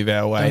not give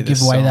away Don't the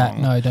give away song, that.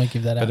 No, don't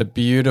give that but out. a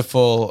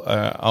beautiful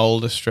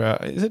old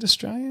Australian, is it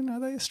Australian? Are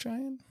they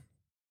Australian?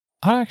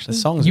 I actually,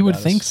 the song's you would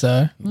about think us.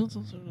 so.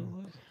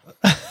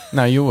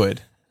 No, you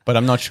would, but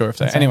I'm not sure if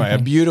they. That's Anyway, a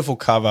anything. beautiful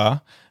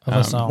cover. Of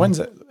a song. When's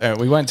it?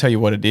 We won't tell you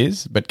what it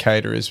is, but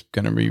Cater is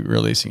going to be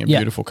releasing a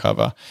beautiful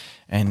cover,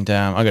 and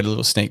I got a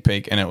little sneak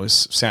peek, and it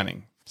was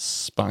sounding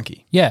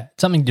spunky. Yeah,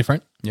 something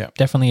different. Yeah.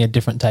 Definitely a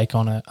different take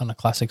on a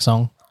classic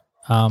song.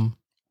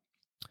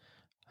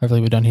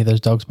 Hopefully we don't hear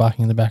those dogs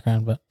barking in the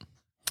background, but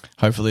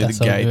Hopefully That's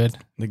all good.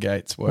 the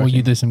gate's working. or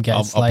you do some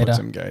gates I'll later. put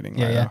some gating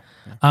Yeah,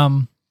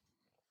 later.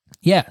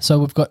 Yeah, so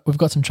we've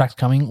got some tracks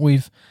coming.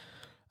 We've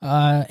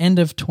end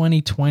of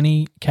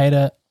 2020,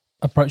 Kata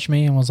approached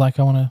me and was like,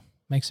 I want to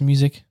make some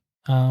music.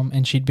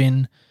 And she'd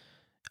been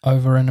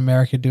over in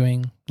America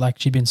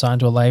she'd been signed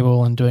to a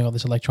label and doing all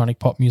this electronic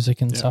pop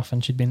music and stuff,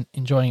 and she'd been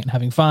enjoying it and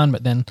having fun,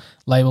 but then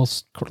label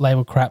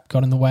crap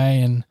got in the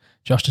way, and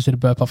Josh just did a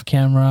burp off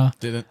camera.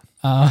 Did it?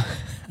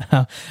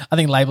 I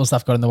think label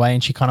stuff got in the way,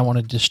 and she kind of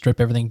wanted to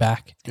strip everything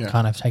back and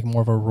kind of take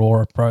more of a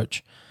raw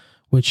approach,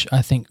 which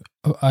I think,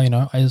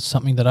 is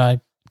something that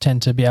I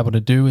tend to be able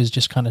to do, is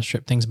just kind of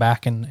strip things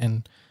back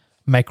and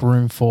make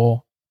room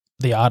for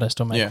the artist,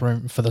 or make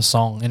room for the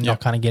song, and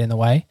not kind of get in the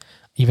way.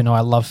 Even though I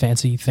love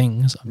fancy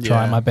things, I'm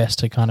trying my best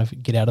to kind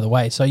of get out of the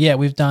way. So yeah,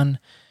 we've done,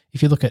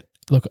 if you look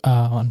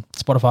on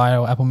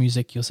Spotify or Apple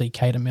Music, you'll see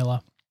Cada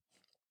Miller.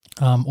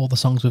 All the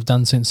songs we've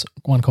done since,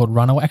 one called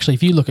Runaway. Actually,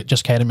 if you look at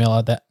just Cada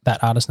Miller,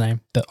 that artist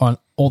name, on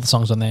all the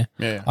songs on there,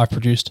 I've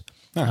produced,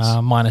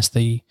 minus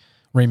the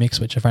remix,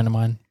 which a friend of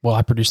mine,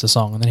 I produced the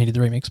song and then he did the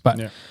remix.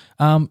 But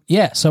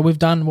so we've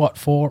done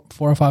 4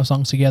 or 5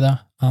 songs together,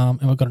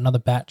 and we've got another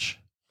batch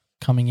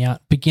coming out.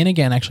 Begin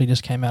Again actually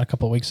just came out a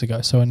couple of weeks ago,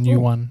 so a new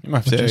one, You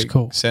might which have is to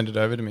cool. send it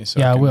over to me so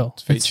Yeah, I can will.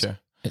 feature.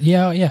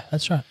 Yeah,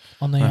 that's right.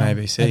 On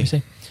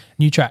ABC.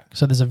 New track.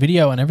 So there's a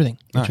video and everything,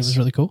 which Nice. was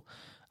really cool.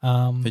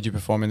 Did you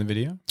perform in the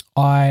video?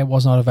 I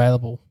was not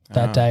available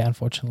that day,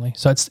 unfortunately.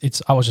 So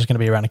it's I was just going to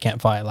be around a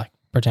campfire, like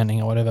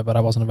pretending or whatever, but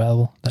I wasn't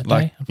available that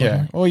day,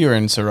 unfortunately. Or you were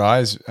in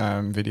Sarai's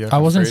video. I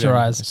was in Freedom.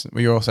 Sarai's.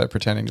 Were you also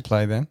pretending to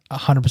play then?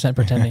 100%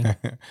 pretending.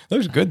 That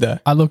was good though.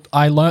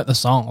 I learnt the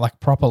song,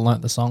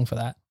 learnt the song for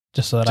that,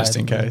 just so that Just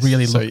I in case.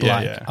 really So, looked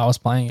yeah, yeah. I was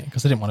playing it,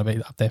 because I didn't want to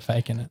be up there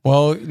faking it.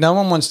 Well, no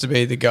one wants to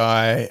be the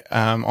guy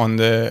on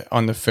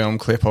the film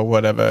clip or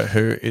whatever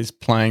who is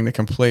playing the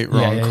complete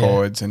wrong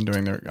chords and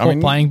doing the.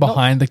 Playing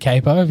behind the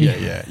capo. Have you,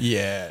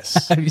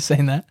 Yes. have you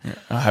seen that?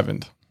 I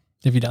haven't.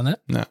 Have you done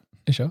that? No.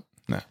 You sure?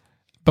 No.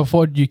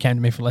 Before you came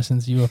to me for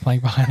lessons, you were playing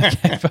behind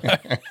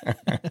the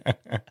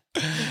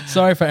capo.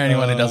 Sorry for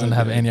anyone who doesn't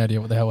have any idea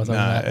what the hell was on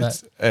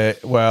that.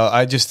 Well,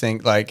 I just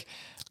think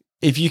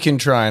if you can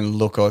try and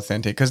look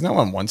authentic, because no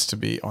one wants to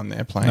be on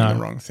there playing the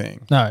wrong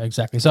thing. No,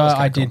 exactly. So That's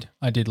I kinda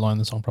did learn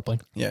the song properly.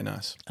 Yeah,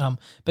 nice.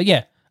 But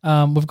yeah,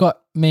 we've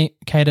got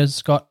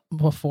Kata's got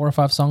 4 or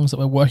 5 songs that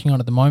we're working on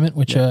at the moment,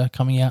 which are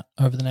coming out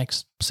over the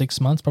next 6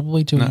 months,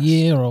 probably to a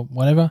year or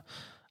whatever.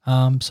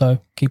 So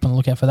keep on the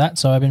lookout for that.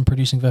 So I've been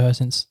producing for her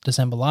since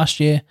December last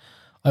year.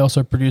 I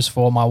also produce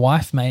for my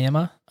wife, May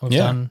Emma. We've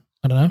done,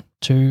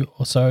 2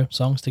 or so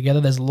songs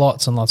together. There's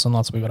lots and lots and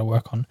lots we've got to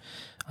work on.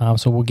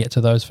 So we'll get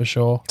to those for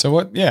sure. So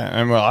what? Yeah,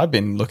 and I've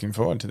been looking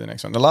forward to the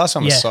next one. The last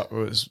one was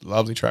a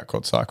lovely track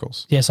called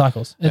Cycles. Yeah,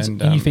 Cycles.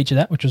 And, you featured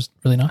that, which was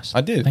really nice.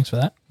 I did. Thanks for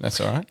that. That's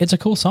all right. It's a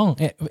cool song.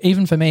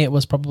 Even for me, it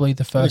was probably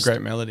the It's first. a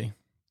great melody.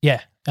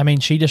 Yeah. I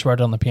mean, she just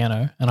wrote it on the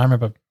piano, and I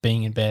remember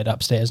being in bed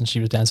upstairs, and she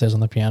was downstairs on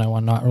the piano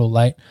one night real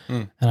late,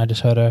 and I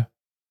just heard her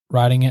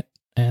writing it,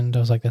 and I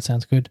was like, that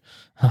sounds good.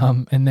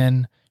 And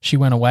then she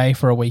went away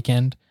for a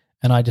weekend,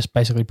 and I just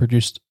basically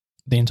produced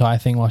the entire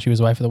thing while she was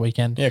away for the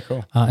weekend. Yeah,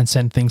 cool. And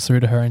send things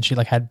through to her, and she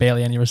had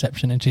barely any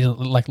reception, and she's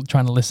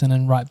trying to listen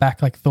and write back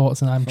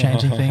thoughts, and I'm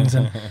changing things,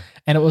 and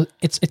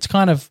it's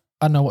kind of,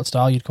 I don't know what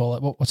style you'd call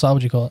it. What style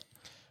would you call it?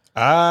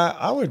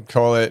 I would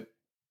call it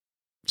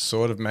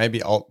sort of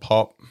maybe alt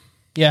pop.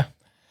 Yeah.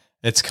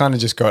 It's kind of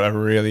just got a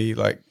really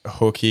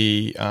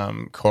hooky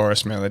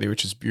chorus melody,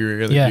 which is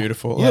really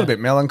beautiful. A little bit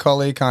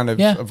melancholy kind of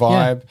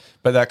vibe,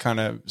 but that kind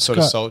of sort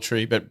of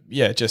sultry. But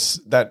yeah,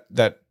 just that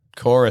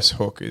chorus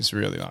hook is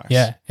really nice.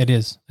 Yeah, it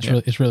is.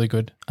 It's really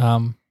good.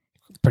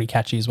 Pretty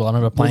catchy as well. I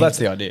remember playing. Well, that's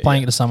the idea.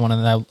 Playing it to someone,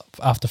 and they,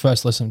 after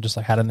first listen, just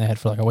like had it in their head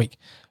for like a week,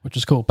 which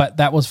was cool. But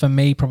that was for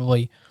me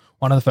probably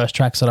one of the first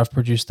tracks that I've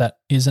produced that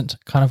isn't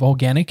kind of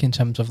organic in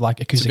terms of like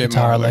acoustic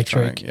guitar,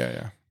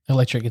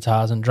 electric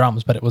guitars and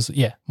drums. But it was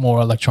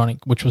more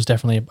electronic, which was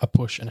definitely a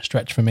push and a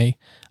stretch for me.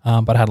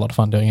 But I had a lot of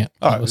fun doing it.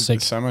 Oh, it was sick.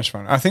 It's so much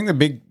fun. I think the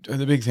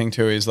big thing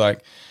too is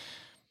like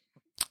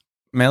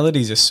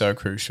melodies are so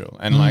crucial,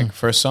 and like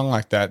for a song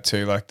like that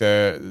too, like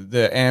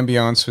the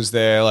ambience was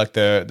there, like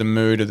the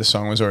mood of the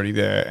song was already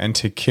there, and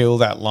to kill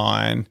that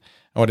line,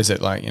 what is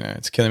it like?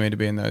 It's killing me to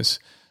be in those,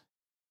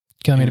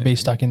 killing me to be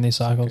stuck in these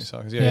cycles.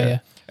 Yeah.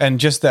 And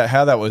just that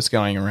how that was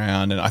going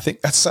around, and I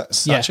think that's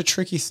such a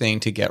tricky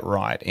thing to get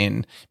right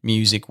in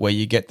music, where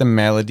you get the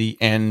melody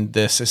and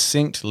the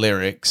succinct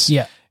lyrics.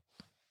 Yeah.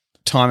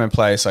 Time and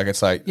place, like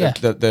it's like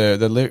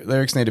the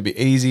lyrics need to be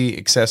easy,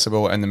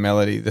 accessible, and the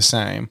melody the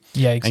same.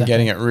 Yeah, exactly. And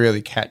getting it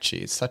really catchy,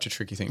 it's such a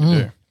tricky thing to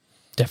do.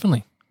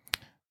 Definitely.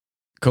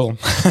 Cool.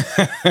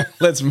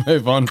 Let's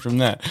move on from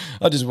that.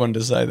 I just wanted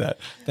to say that.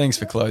 Thanks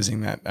for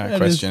closing that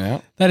question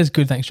out. That is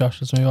good. Thanks, Josh.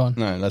 Let's move on.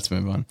 No, let's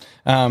move on.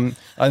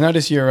 I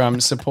notice you're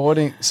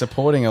supporting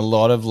a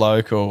lot of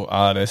local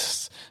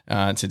artists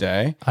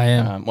today. I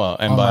am.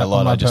 And by a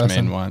lot, I just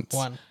mean once.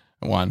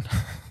 One.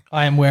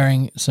 I am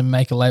wearing some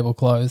Make a Label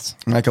clothes.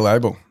 Make a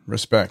Label,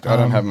 respect. I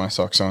don't have my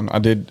socks on. I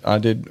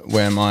did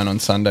wear mine on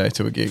Sunday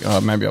to a gig.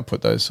 Oh, maybe I'll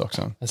put those socks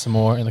on. There's some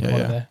more in the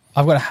corner there.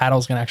 I've got a hat I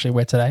was going to actually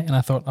wear today, and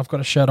I thought I've got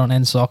a shirt on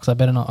and socks. I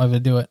better not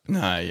overdo it.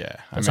 No, yeah.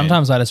 But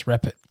sometimes I just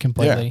rep it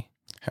completely.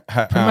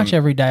 Yeah. Pretty much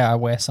every day I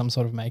wear some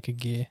sort of Maker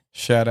gear.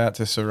 Shout out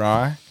to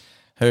Sarai,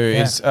 who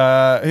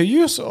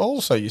you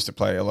also used to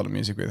play a lot of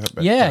music with.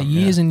 But,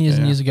 years and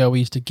years ago, we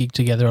used to gig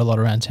together a lot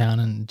around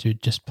town and to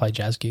just play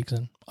jazz gigs,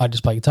 and I'd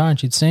just play guitar and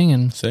she'd sing,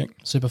 and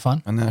super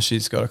fun. And now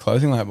she's got a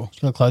clothing label. She's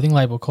got a clothing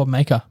label called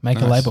Maker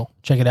Label.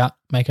 Check it out,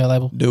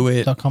 makerlabel. Do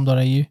it.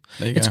 .com.au.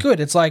 It's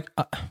good. It's like,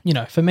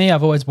 for me,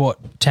 I've always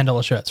bought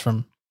 $10 shirts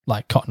from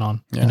like Cotton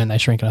On, and then they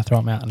shrink and I throw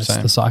them out, and it's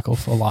the cycle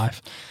for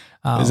life.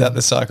 Is that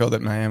the cycle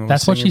that Mayhem was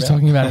That's what she's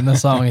talking about in the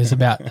song, is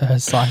about her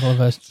cycle of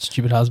her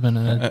stupid husband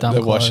and her dumb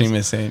the clothes. washing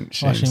machine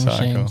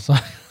cycle.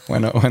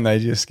 When they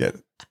just get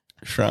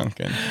shrunk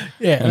and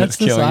that's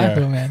the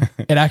cycle, man.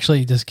 It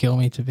actually just killed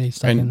me to be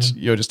stuck in them.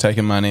 You're just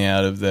taking money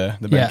out of the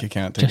bank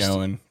account to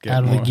go and get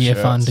out of more the gear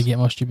shirts. Fund to get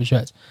more stupid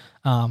shirts.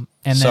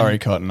 Sorry,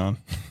 Cotton On.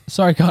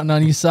 Sorry, Cotton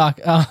On, you suck.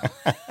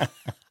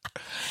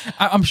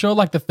 I'm sure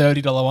like the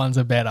 $30 ones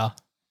are better.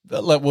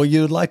 Well,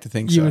 you would like to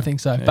think so. You would think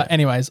so. Yeah. But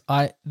anyways,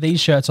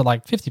 these shirts are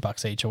like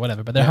 $50 each or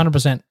whatever, but they're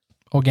 100%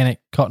 organic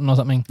cotton or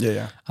something.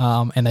 Yeah.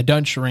 And they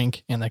don't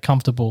shrink and they're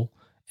comfortable.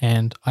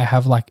 And I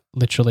have like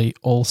literally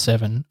all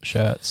 7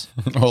 shirts.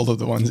 All of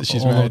the ones that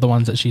she's made. All of the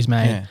ones that she's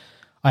made. Yeah.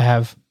 I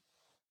have,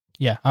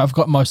 I've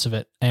got most of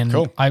it. And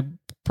cool. I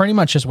pretty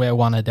much just wear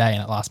one a day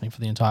and it lasts me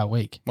for the entire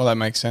week. Well, that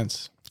makes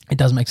sense. It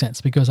does make sense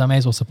because I may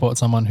as well support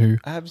someone who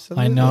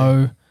I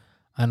know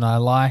and I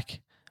like.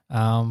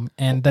 And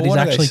that is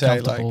actually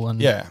comfortable and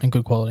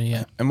good quality.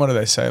 Yeah. And what do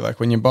they say? Like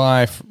when you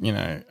buy,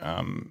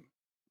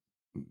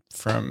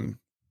 from,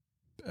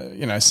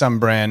 some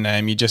brand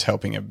name, you're just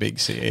helping a big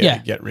CEO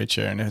to get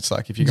richer. And it's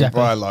like if you can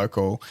buy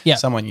local,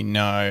 someone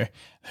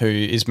who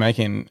is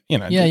making,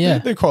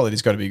 the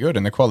quality's got to be good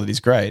and the quality's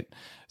great.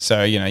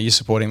 So, you're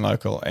supporting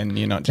local and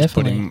you're not just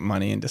putting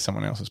money into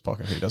someone else's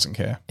pocket who doesn't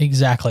care.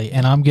 Exactly.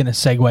 And I'm going to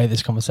segue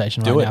this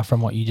conversation now from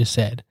what you just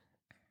said,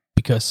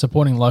 because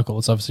supporting local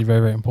is obviously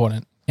very, very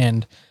important.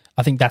 And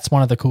I think that's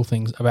one of the cool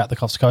things about the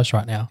Coffs Coast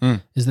right now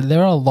is that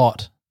there are a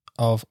lot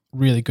of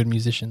really good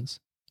musicians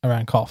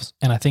around Coffs.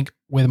 And I think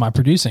with my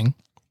producing,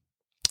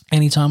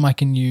 anytime I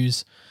can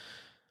use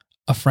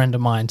a friend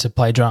of mine to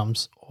play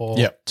drums or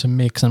to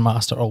mix and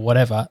master or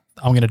whatever,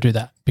 I'm going to do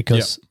that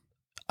because,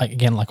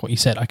 again, like what you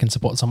said, I can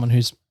support someone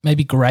who's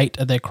maybe great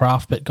at their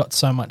craft but got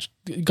so much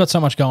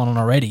going on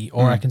already,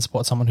 or I can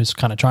support someone who's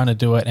kind of trying to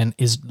do it and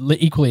is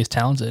equally as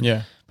talented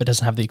but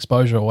doesn't have the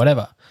exposure or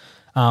whatever.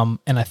 And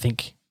I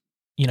think,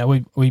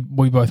 we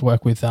both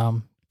work with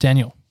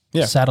Daniel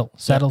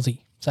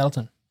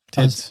Saddleton.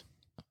 Tids.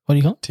 What do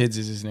you call it? Tids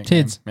is his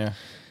nickname. Tids. Yeah.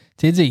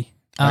 Tidsy.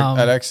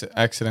 I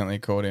accidentally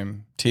called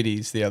him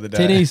Titties the other day.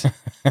 Titties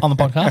on the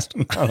podcast?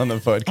 Not on the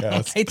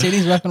podcast. Hey,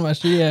 Titties, welcome to my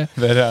studio.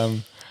 But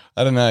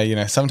I don't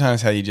know,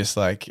 sometimes how you just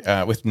like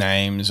with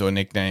names or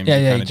nicknames, you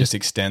kind of just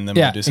extend them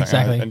or do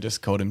something and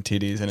just called him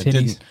Titties, and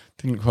it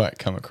didn't quite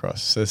come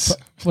across.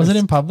 Was it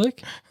in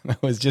public? It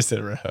was just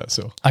a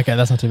rehearsal. Okay,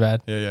 that's not too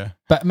bad. Yeah.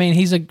 But I mean,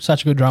 he's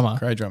such a good drummer.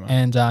 Great drummer.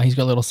 And he's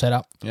got a little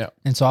setup. Yeah.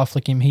 And so I'll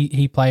flick him.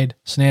 He played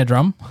snare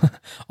drum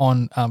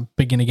on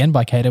Begin Again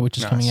by Cater, which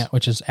is coming out,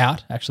 which is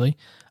out actually.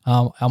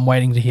 I'm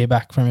waiting to hear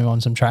back from him on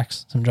some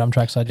drum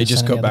tracks. He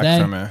just got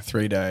back from a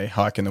 3-day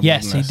hike in the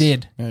wilderness. Yes, he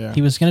did. Yeah.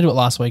 He was going to do it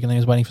last week and then he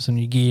was waiting for some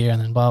new gear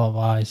and then blah, blah,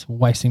 blah. He's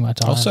wasting my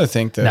time. I also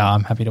think that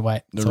I'm happy to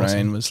wait. The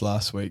rain was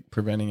last week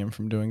preventing him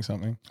from doing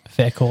something.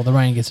 Fair call. The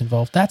rain gets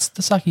involved. That's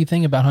the sucky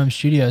thing about home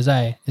studios,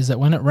 is that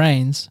when it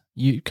rains,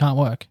 you can't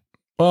work.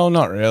 Well,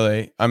 not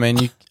really. I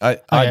mean, I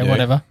do.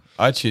 Whatever.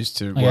 I choose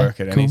to work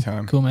at any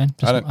time. Cool, man.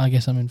 I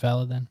guess I'm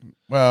invalid then.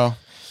 Well,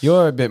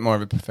 you're a bit more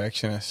of a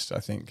perfectionist, I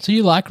think. So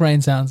you like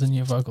rain sounds in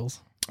your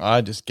vocals?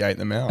 I just gate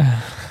them out.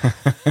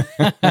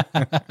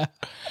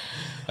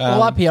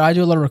 Well, up here, I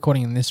do a lot of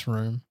recording in this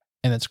room,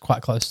 and it's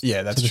quite close to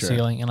the true.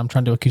 ceiling, and I'm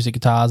trying to do acoustic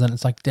guitars, and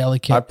it's like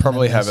delicate. I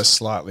probably have a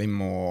slightly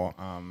more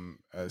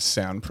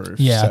soundproof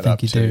I setup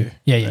think you do. too.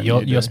 Yeah,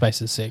 your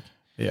space is sick.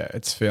 Yeah,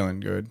 it's feeling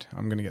good.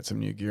 I'm going to get some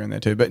new gear in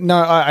there too. But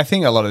no, I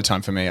think a lot of the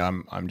time for me,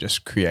 I'm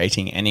just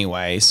creating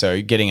anyway.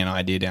 So getting an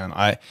idea down,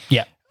 I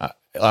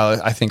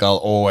think I'll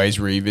always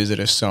revisit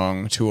a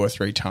song 2 or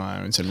 3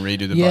 times and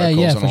redo the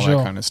vocals and all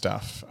that kind of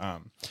stuff.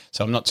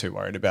 So I'm not too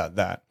worried about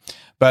that.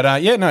 But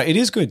it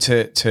is good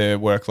to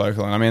work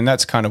local. And I mean,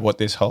 that's kind of what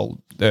this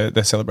whole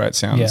the Celebrate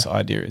Sounds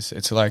idea is.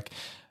 It's like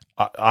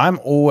I'm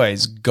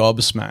always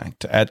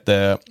gobsmacked at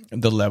the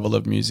level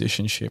of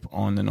musicianship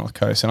on the North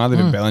Coast. And I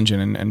live in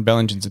Bellingen, and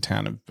Bellingen's a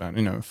town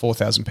of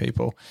 4,000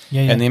 people.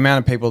 And the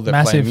amount of people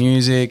that play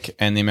music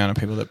and the amount of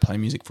people that play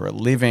music for a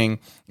living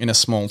in a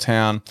small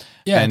town.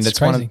 Yeah, and it's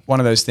one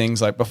of those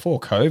things. Like before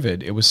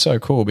COVID, it was so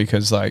cool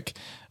because like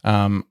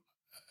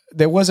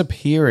there was a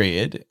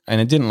period,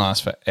 and it didn't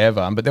last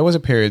forever, but there was a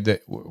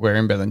period where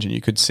in Bellingen you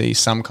could see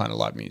some kind of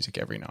live music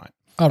every night.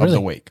 Of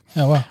the week.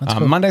 Oh, wow. That's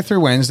cool. Monday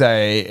through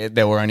Wednesday,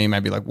 there were only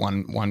maybe like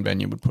one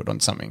venue would put on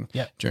something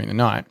during the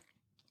night.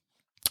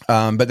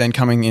 But then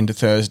coming into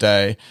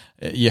Thursday,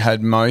 you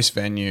had most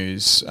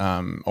venues,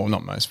 or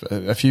not most, but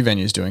a few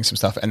venues doing some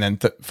stuff. And then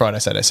Friday,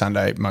 Saturday,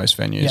 Sunday, most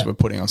venues were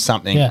putting on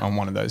something on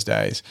one of those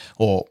days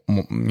or,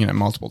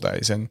 multiple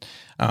days. And,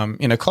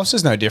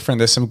 Costa's no different.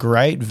 There's some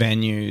great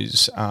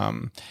venues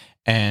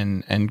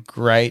and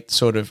great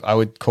sort of, I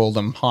would call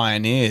them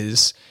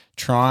pioneers,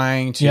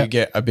 trying to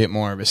get a bit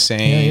more of a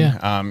scene,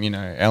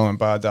 Element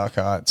Bar, Dark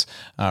Arts,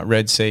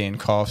 Red Sea and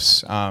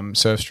Coughs,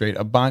 Surf Street,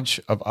 a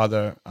bunch of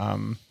other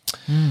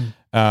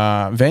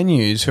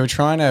venues who are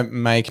trying to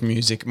make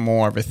music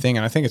more of a thing.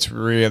 And I think it's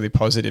really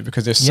positive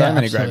because there's so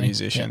many great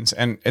musicians.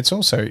 And it's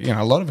also,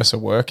 a lot of us are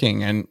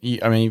working. And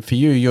for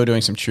you're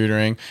doing some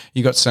tutoring.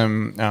 You got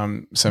some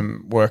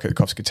work at the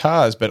Coughs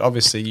Guitars, but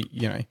obviously,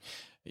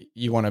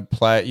 you want to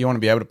play. You want to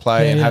be able to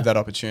play and have that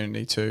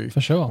opportunity too, for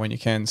sure, when you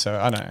can. So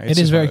I don't know. It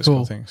is very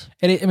cool. Things.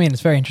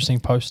 It's very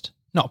interesting.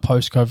 Not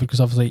post COVID,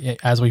 because obviously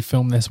as we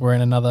film this, we're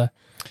in another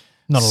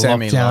not a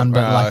lockdown,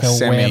 but like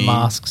a wear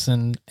masks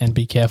and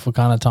be careful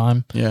kind of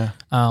time. Yeah.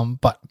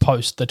 But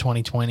post the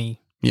 2020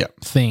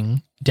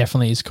 thing,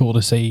 definitely is cool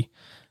to see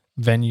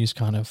venues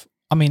kind of.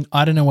 I mean,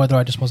 I don't know whether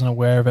I just wasn't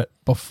aware of it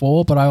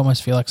before, but I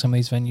almost feel like some of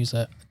these venues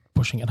are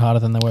pushing it harder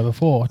than they were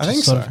before. I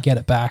think sort of get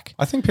it back.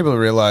 I think people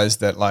realize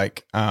that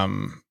like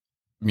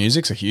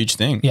music's a huge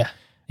thing. Yeah.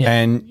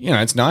 And,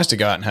 it's nice to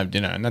go out and have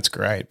dinner, and that's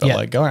great. But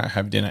like go out and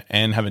have dinner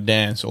and have a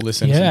dance or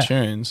listen to some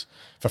tunes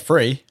for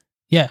free.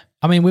 Yeah.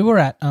 I mean, we were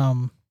at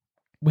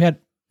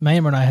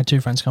Mayhem and I had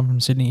 2 friends come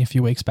from Sydney a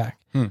few weeks back.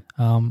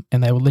 And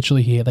they were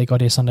literally here. They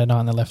got here Sunday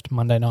night and they left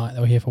Monday night. They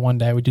were here for one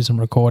day. We did some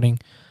recording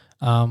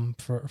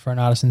for an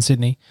artist in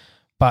Sydney.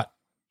 But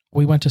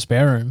we went to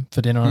Spare Room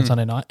for dinner on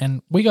Sunday night,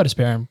 and we go to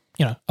Spare Room,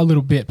 a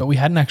little bit, but we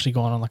hadn't actually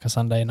gone on like a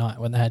Sunday night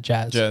when they had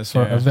jazz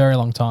for a very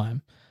long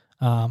time.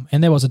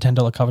 And there was a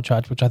 $10 cover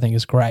charge, which I think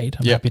is great.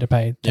 I'm happy to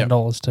pay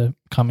 $10 to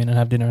come in and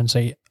have dinner and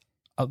see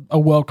a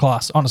world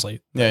class.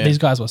 Honestly, these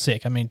guys were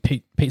sick. I mean,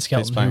 Pete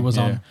Skelton, who was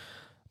on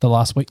the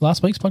last week's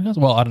podcast.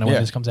 Well, I don't know when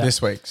this comes out.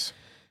 This week's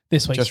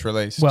just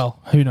released. Well,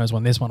 who knows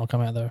when this one will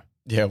come out though.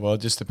 Yeah, well, it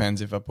just depends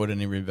if I put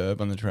any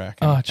reverb on the track.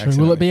 Oh, true.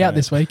 Will it be out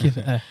this week?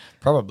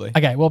 Probably.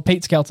 Okay. Well,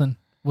 Pete Skelton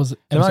was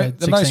one of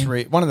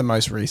the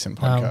most recent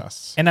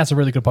podcasts, and that's a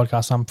really good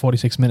podcast. I'm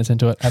 46 minutes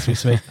into it as we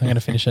speak. I'm going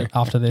to finish it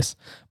after this.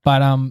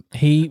 But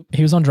he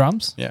was on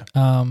drums. Yeah.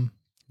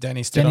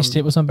 Danny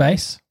Stitt was on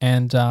bass,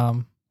 and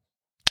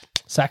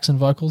sax and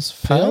vocals.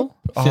 Phil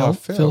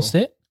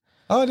Stitt.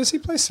 Oh, does he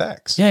play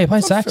sax? Yeah, he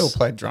plays sax. Phil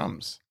played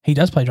drums. He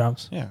does play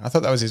drums. Yeah, I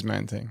thought that was his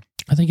main thing.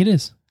 I think it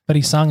is. But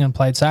he sung and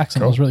played sax,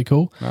 and it was really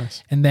cool.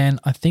 Nice. And then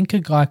I think a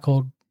guy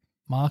called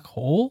Mark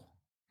Hall.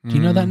 Do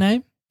you know that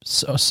name?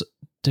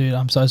 Dude,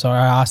 I'm so sorry.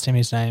 I asked him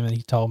his name and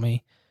he told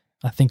me.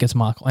 I think it's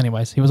Mark.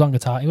 Anyways, he was on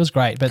guitar. It was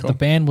great, but the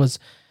band was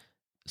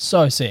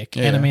so sick.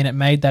 Yeah. And I mean, it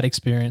made that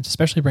experience,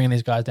 especially bringing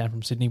these guys down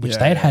from Sydney, which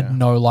they had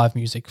no live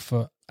music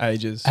for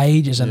ages.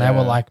 And they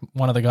were like,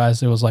 one of the guys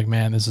who was like,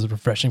 man, this is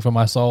refreshing for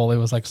my soul. It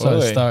was like so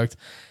stoked.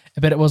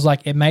 But it was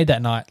like, it made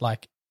that night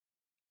like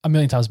a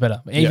million times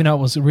better. Even though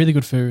it was really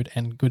good food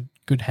and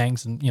good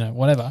hangs and,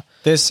 whatever.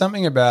 There's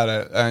something about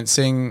it,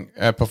 seeing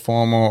a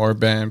performer or a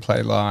band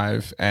play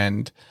live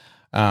and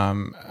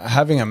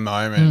having a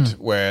moment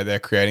where they're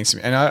creating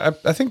something. And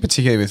I think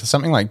particularly with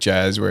something like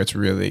jazz where it's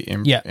really,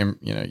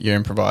 you're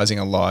improvising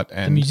a lot.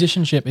 And the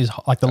musicianship is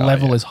like the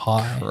level is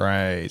high.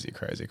 Crazy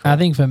cool. I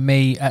think for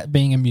me,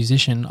 being a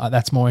musician,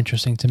 that's more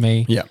interesting to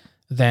me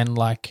than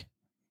like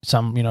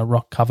some,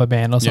 rock cover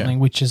band or something,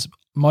 which is,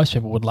 most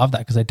people would love that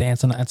because they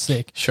dance and that's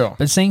sick. Sure.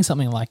 But seeing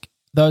something like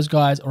those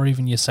guys or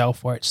even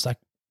yourself where it's like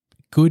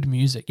good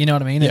music, you know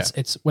what I mean?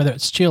 It's whether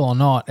it's chill or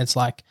not, it's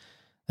like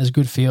there's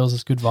good feels,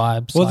 there's good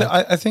vibes. Well,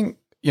 I think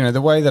you know,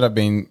 the way that I've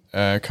been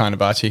kind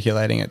of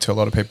articulating it to a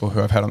lot of people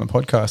who I've had on the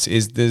podcast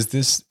is there's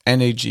this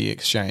energy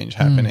exchange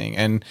happening.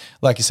 And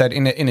like you said,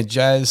 in a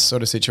jazz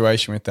sort of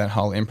situation with that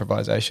whole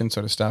improvisation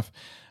sort of stuff,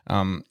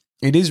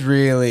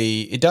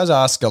 it does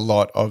ask a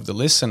lot of the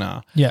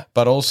listener,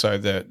 but also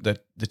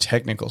the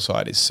technical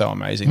side is so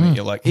amazing that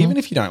you're like, even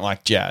if you don't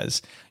like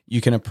jazz, you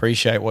can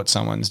appreciate what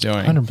someone's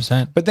doing.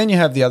 100%. But then you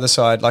have the other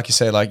side, like you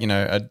say, like, you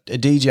know, a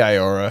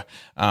DJ or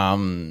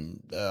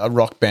a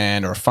rock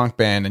band or a funk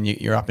band, and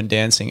you're up and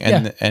dancing,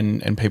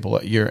 and people,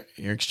 you're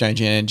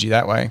exchanging energy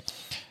that way.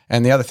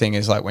 And the other thing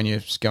is, like, when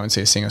you go and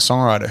see a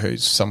singer-songwriter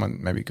who's someone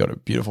maybe got a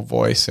beautiful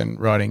voice and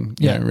writing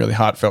you know, really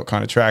heartfelt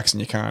kind of tracks,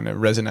 and you kind of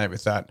resonate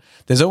with that,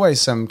 there's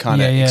always some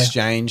kind of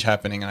exchange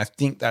happening. And I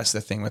think that's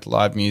the thing with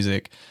live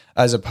music,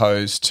 as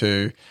opposed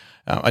to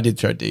I did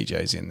throw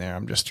DJs in there.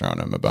 I'm just throwing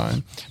them a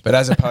bone. But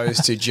as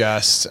opposed to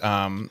just,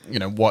 you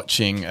know,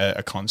 watching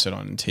a concert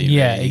on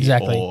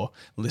TV or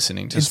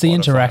listening to It's Spotify the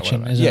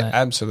interaction, isn't it? Yeah,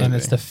 absolutely. And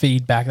it's the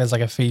feedback. There's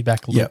like a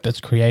feedback loop that's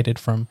created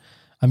from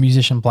a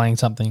musician playing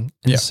something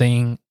and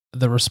seeing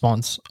the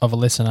response of a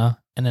listener,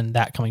 and then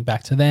that coming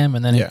back to them,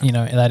 and then you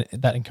know,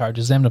 that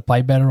encourages them to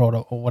play better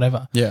or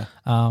whatever. Yeah.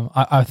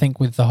 I think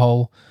with the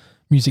whole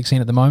music scene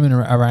at the moment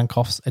around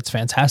Coffs, it's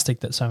fantastic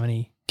that so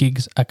many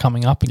gigs are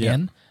coming up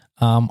again.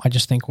 I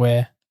just think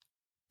we're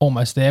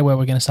almost there where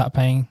we're going to start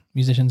paying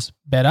musicians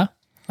better.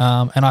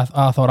 And I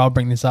thought I'll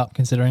bring this up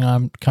considering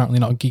I'm currently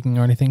not gigging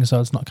or anything, so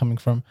it's not coming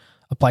from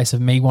a place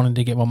of me wanting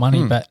to get more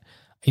money, but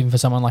even for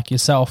someone like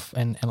yourself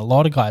and a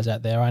lot of guys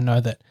out there, I know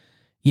that,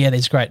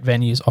 these great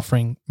venues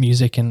offering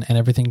music and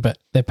everything, but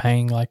they're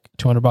paying like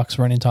 $200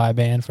 for an entire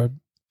band for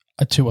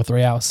a 2 or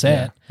 3 hour set.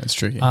 Yeah, that's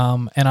tricky.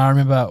 And I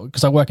remember,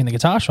 because I work in the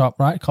guitar shop,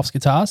 right? Coffs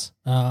Guitars,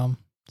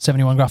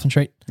 71 Grafton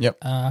Street. Yep.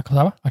 Coffs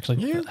Harbour.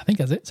 Actually, I think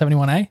that's it.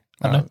 71A. I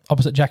don't know,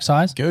 opposite Jack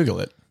Size. Google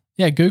it.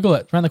 Yeah, Google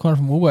it. Around the corner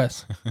from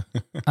Woolworths.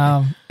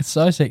 It's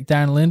so sick.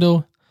 Darren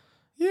Lindell.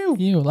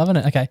 You loving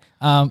it. Okay.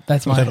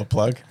 That's my little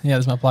plug. Yeah,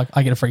 that's my plug.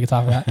 I get a free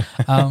guitar for that.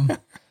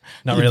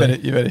 Not really.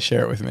 You better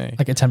share it with me.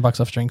 I get $10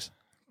 off strings.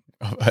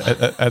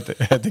 at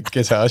the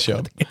guitar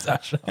shop.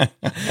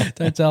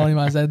 Don't tell him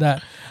I said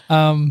that.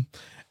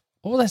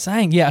 What was I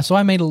saying? Yeah, so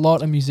I meet a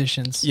lot of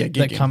musicians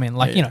that come in.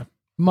 Like, you know,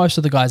 most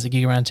of the guys that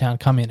gig around town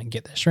come in and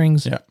get their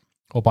strings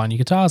or buy new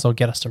guitars or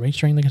get us to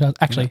restring the guitars.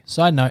 Actually,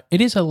 side note,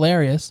 it is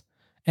hilarious,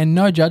 and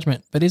no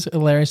judgment, but it is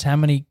hilarious how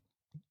many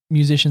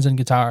musicians and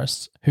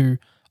guitarists who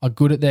are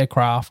good at their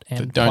craft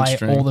and play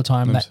all the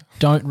time that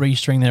don't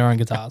restring their own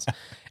guitars.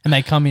 And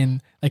they come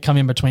in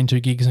between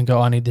 2 gigs and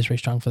go, I need this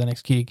restrung for the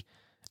next gig.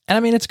 And I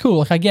mean, it's cool.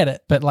 Like, I get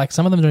it. But like,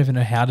 some of them don't even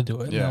know how to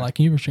do it. Yeah. They're like,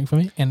 can you restring for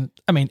me? And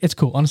I mean, it's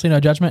cool. Honestly, no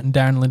judgment. And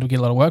Darren and Linda will get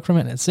a lot of work from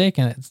it, and it's sick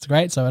and it's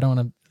great. So I don't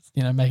want to,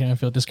 you know, make anyone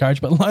feel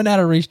discouraged, but learn how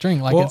to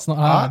restring. Like, it's not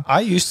hard. I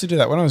used to do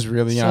that when I was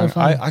really young.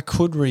 I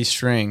could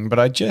restring,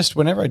 but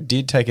whenever I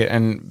did take it,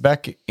 and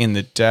back in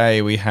the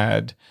day we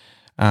had,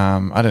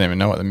 I don't even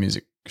know what the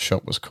music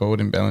shop was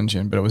called in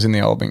Bellingen, but it was in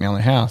the old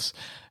McNally house.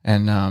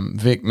 And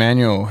Vic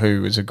Manuel,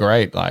 who was a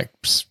great, like,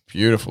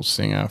 beautiful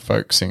singer,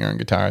 folk singer and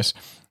guitarist,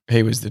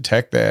 he was the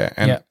tech there.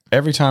 And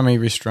every time he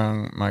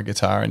restrung my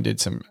guitar and did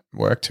some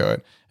work to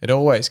it, it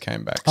always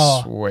came back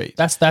sweet.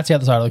 That's the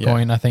other side of the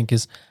coin, I think,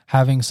 is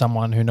having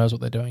someone who knows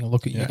what they're doing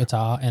look at your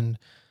guitar and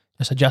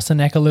just adjust the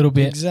neck a little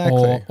bit,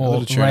 or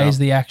raise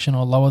the action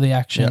or lower the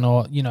action,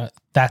 or, you know,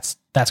 that's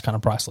kind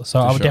of priceless. So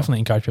I would definitely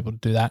encourage people to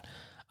do that.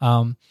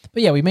 But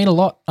yeah, I meet a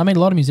lot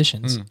of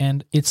musicians,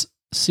 and it's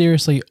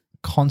seriously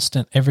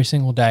constant. Every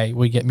single day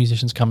we get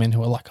musicians come in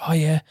who are like, oh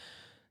yeah,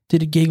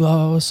 did a gig, it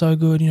was so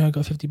good, you know,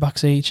 got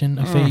 $50 each and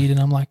a feed. And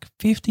I'm like,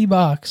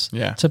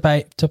 $50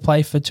 to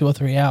play for 2 or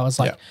 3 hours.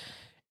 Like,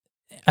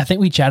 I think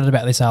we chatted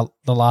about this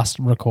the last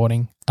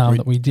recording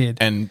that we did,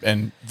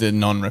 and the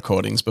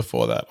non-recordings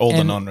before that,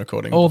 the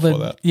non-recordings before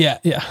that. Yeah,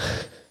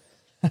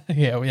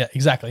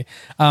 exactly.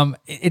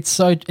 It's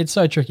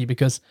so tricky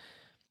because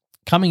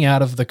coming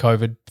out of the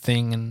COVID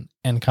thing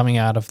and coming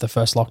out of the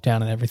first lockdown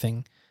and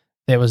everything,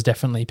 there was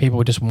definitely people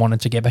who just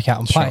wanted to get back out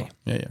and play.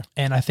 Yeah.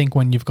 And I think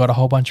when you've got a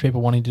whole bunch of people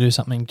wanting to do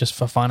something just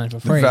for fun and for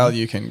free, the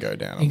value can go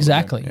down.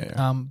 Exactly.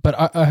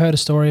 But I heard a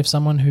story of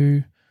someone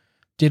who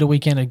did a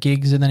weekend of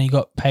gigs and then he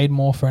got paid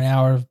more for an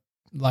hour of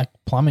like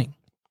plumbing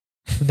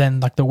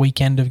than like the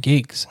weekend of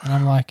gigs. And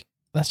I'm like,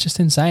 that's just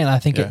insane. I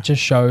think it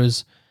just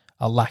shows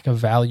a lack of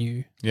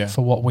value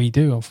for what we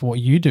do and for what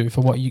you do,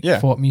 for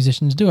what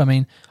musicians do. I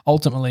mean,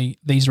 ultimately,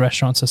 these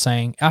restaurants are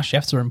saying our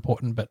chefs are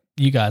important, but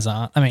you guys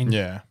aren't. I mean,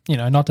 you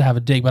know, not to have a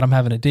dig, but I'm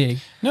having a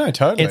dig. No,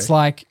 totally. It's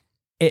like,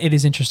 it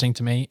is interesting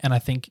to me. And I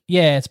think,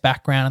 it's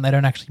background and they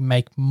don't actually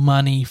make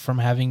money from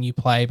having you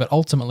play. But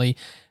ultimately,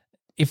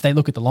 if they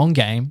look at the long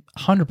game,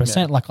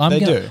 100%, like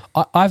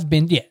I've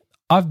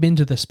been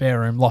to the spare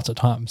room lots of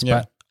times,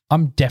 but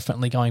I'm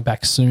definitely going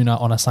back sooner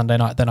on a Sunday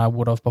night than I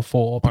would have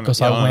before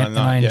because I went and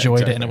I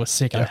enjoyed it and it was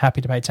sick. I'm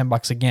happy to pay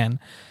 $10 again.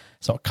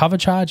 So a cover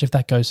charge, if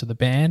that goes to the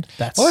band,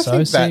 that's Well, I so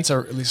think sick. that's a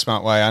really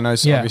smart way. I know,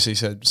 Yeah. obviously,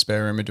 said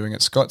Spare Room are doing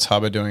it. Scott's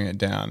Hub are doing it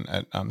down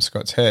at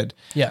Scott's Head.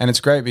 Yeah. And it's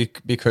great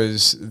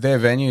because their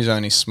venue's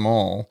only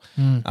small.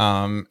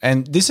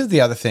 And this is the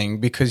other thing,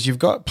 because you've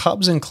got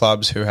pubs and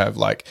clubs who have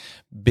like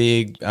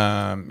big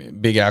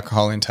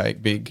alcohol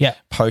intake, big Yeah.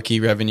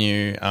 pokey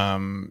revenue,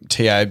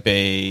 TAB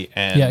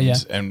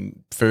and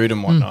food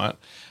and whatnot.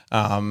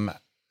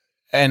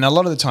 And a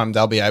lot of the time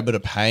they'll be able to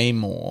pay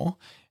more.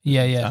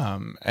 Yeah.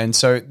 And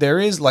so there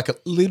is like a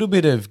little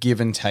bit of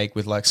give and take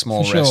with like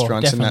small For sure,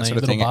 restaurants and that definitely, sort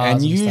of little thing. bars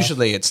And and stuff.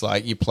 usually it's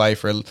like you play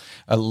for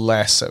a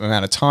less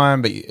amount of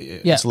time, but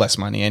it's less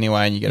money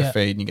anyway, and you get a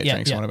feed and you get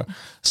drinks and whatever.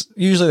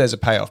 Usually there's a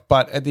payoff.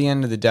 But at the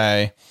end of the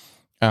day,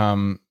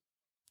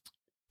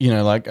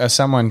 like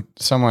someone,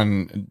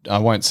 I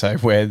won't say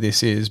where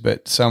this is,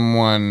 but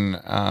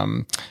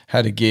someone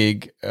had a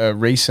gig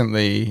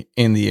recently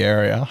in the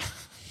area,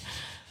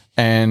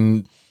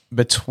 and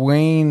I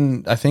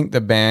think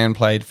the band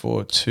played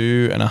for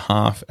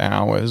 2.5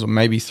 hours, or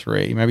maybe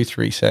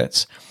three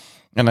sets,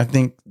 and I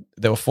think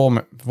there were four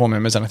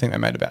members, and I think they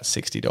made about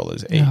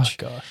 $60 each.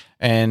 Oh, gosh.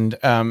 And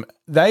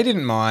they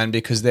didn't mind,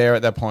 because they're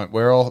at that point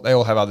where they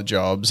all have other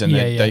jobs, and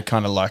they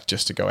kind of like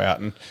just to go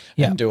out and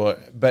do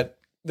it. But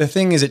the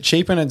thing is, it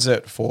cheapens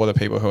it for the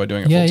people who are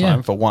doing it full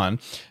time, for one.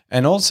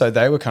 And also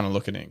they were kind of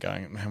looking at it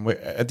going, man,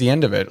 at the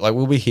end of it, like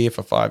we'll be here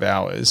for 5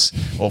 hours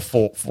or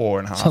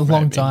 4.5. It's a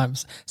long time.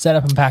 Set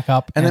up and pack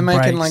up. And they're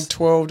making breaks.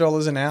 like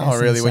 $12 an hour,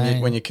 That's really,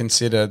 insane. when you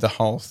consider the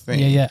whole thing.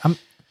 Yeah.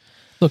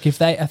 Look, I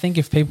think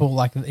if people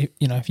like,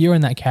 if you're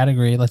in that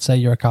category, let's say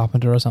you're a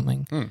carpenter or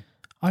something,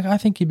 I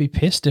think you'd be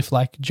pissed if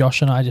like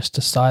Josh and I just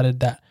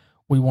decided that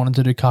we wanted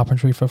to do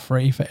carpentry for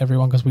free for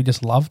everyone because we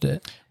just loved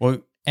it.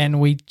 Well,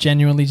 and we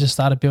genuinely just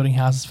started building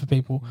houses for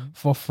people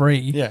for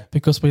free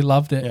because we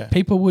loved it. Yeah.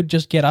 People would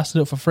just get us to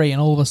do it for free,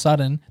 and all of a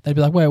sudden they'd be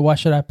like, wait, why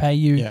should I pay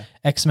you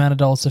X amount of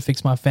dollars to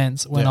fix my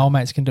fence when old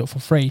mates can do it for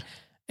free?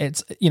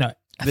 It's,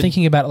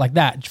 thinking about it like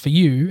that, for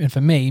you and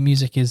for me,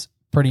 music is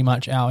pretty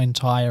much our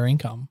entire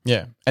income.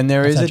 Yeah. And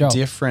there is our a job.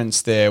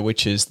 difference there,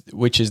 which is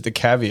the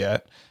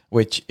caveat,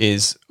 which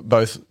is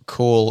both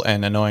cool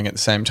and annoying at the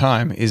same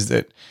time, is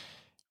that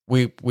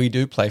we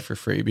do play for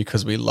free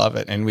because we love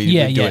it, and we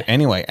do it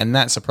anyway. And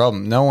that's a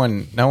problem. No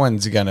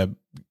one's going to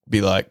be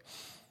like,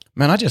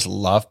 man, I just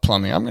love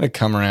plumbing. I'm going to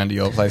come around to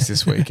your place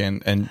this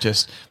weekend and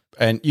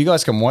you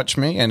guys can watch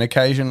me, and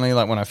occasionally,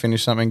 like when I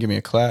finish something, give me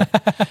a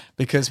clap,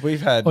 because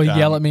we've had Or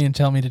yell at me and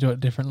tell me to do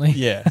it differently.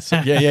 Yeah. So,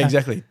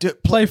 exactly.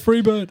 Play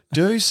Freebird.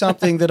 Do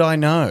something that I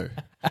know.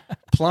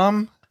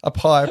 Plumb a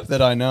pipe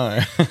that I know.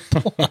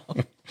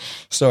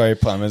 Sorry,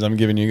 plumbers, I'm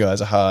giving you guys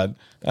a hard.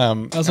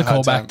 That was a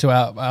callback to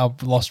our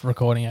lost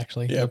recording,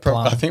 actually. Yeah,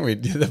 I think we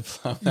did the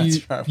plum.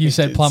 That's right. You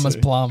said plumbers so.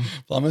 plum.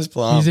 Plumbers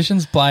plum.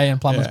 Musicians play and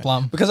plumbers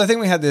plum. Because I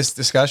think we had this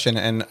discussion,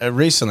 and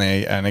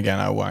recently, and again,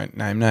 I won't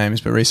name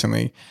names, but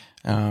recently,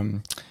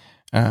 a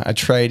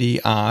tradie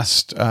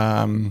asked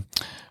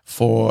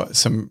for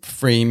some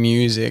free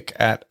music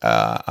at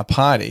a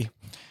party.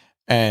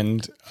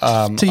 And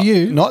to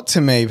you, not to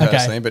me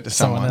personally, but to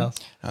someone else.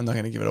 I'm not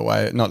going to give it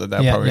away. Not that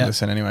they'll probably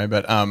listen anyway.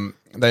 But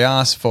they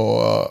asked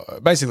for,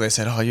 basically they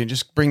said, "Oh, you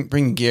just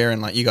bring gear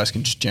and like you guys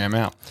can just jam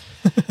out."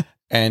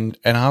 and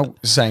I was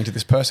saying to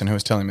this person who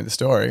was telling me the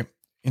story,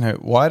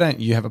 why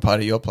don't you have a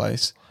party at your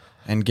place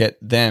and get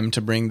them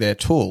to bring their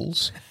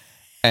tools,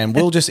 and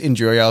we'll just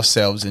enjoy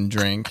ourselves and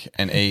drink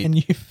and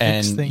eat,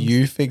 and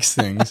you fix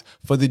things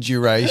for the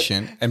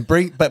duration, and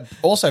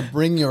also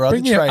bring your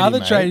other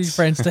tradie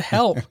friends to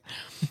help.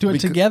 Do it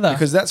together.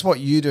 Because that's what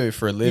you do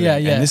for a living,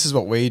 and this is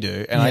what we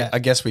do. And I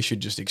guess we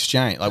should just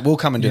exchange. Like, we'll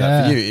come and do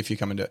that for you if you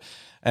come and do it.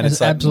 And There's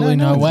it's like, absolutely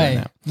no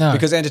way. No.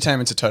 Because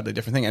entertainment's a totally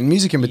different thing. And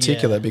music in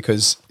particular,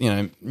 because,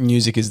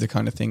 music is the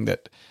kind of thing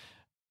that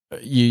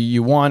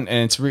you want,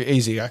 and it's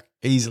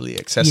easily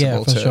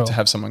accessible to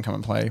have someone come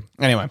and play.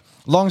 Anyway,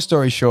 long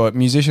story short,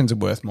 musicians are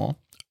worth more.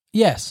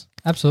 Yes,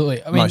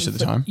 absolutely. I mean, most of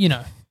the time.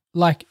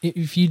 Like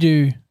if you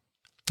do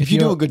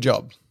a good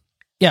job.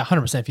 Yeah,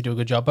 100% if you do a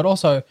good job. But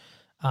also,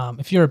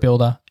 if you're a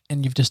builder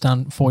and you've just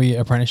done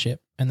 4-year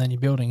apprenticeship and then you're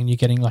building and you're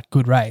getting like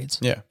good rates,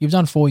 you've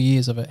done 4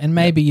 years of it. And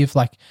maybe you've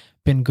like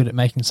been good at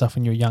making stuff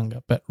when you're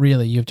younger, but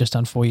really you've just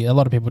done 4 years. A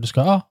lot of people just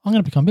go, oh, I'm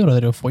going to become a builder.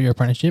 They do a 4-year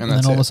apprenticeship and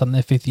then all of a sudden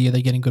their 5th year,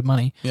 they're getting good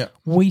money. Yeah.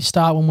 We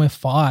start when we're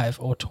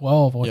 5 or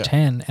 12 or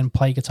 10 and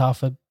play guitar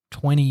for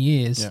 20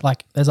 years. Yeah.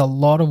 Like there's a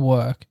lot of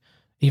work.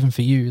 Even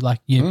for you, like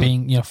you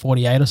being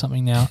 48 or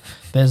something now,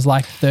 there's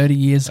like 30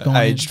 years gone.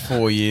 Aged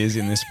 4 years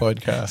in this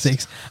podcast.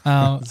 6.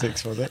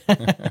 6 was it?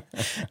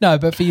 No,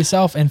 but for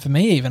yourself and for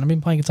me even, I've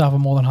been playing guitar for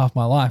more than half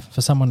my life.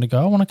 For someone to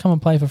go, I want to come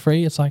and play for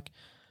free, it's like,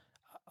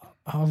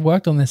 I've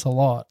worked on this a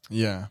lot.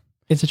 Yeah.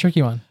 It's a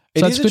tricky one.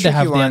 So it's good to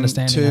have the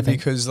understanding too,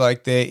 because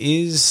like there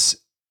is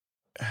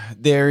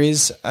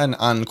an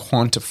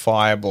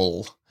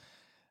unquantifiable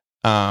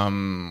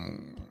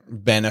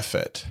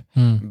benefit,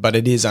 but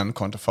it is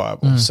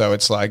unquantifiable. So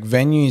it's like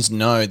venues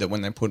know that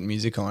when they put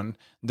music on,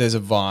 there's a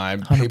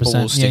vibe. 100%. People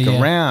will stick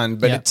around,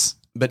 but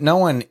but no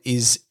one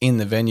is in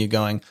the venue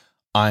going,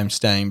 I'm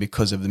staying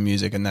because of the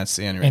music, and that's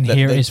the only And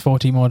here is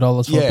 $40 more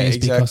for beers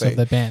because of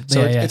the band.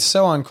 So it's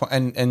so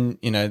and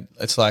you know,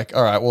 it's like,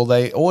 all right, well,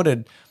 they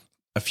ordered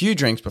a few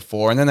drinks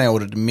before, and then they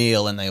ordered a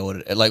meal, and they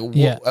ordered like,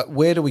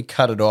 where do we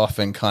cut it off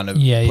and kind of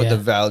put the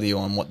value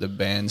on what the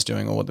band's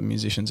doing or what the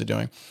musicians are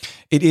doing?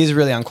 It is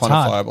really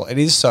unquantifiable. It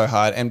is so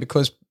hard, and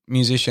because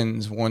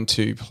musicians want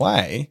to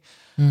play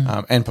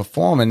and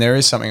perform, and there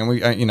is something, and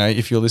we, you know,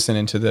 if you're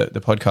listening to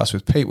the podcast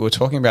with Pete, we were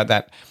talking about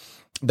that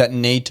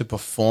need to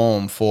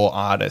perform for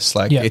artists.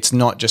 Like it's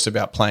not just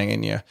about playing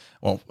in your,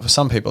 well, for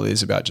some people it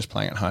is about just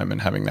playing at home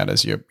and having that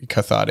as your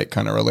cathartic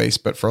kind of release.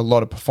 But for a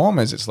lot of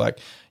performers, it's like,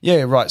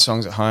 write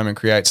songs at home and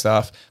create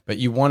stuff, but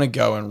you want to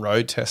go and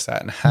road test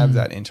that and have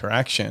that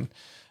interaction.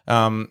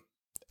 And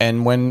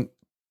when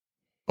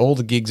all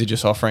the gigs are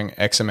just offering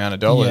X amount of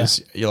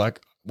dollars, you're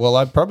like, well,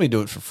 I'd probably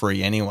do it for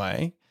free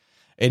anyway.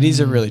 It is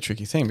a really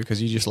tricky thing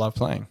because you just love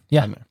playing.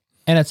 Yeah.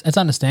 And it's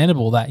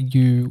understandable that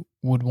you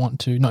would want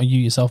to, not you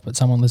yourself, but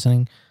someone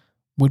listening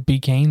would be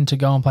keen to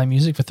go and play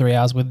music for 3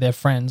 hours with their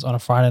friends on a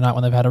Friday night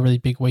when they've had a really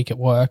big week at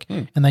work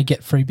and they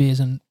get free beers,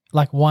 and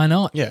like, why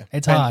not? Yeah.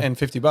 It's hard. And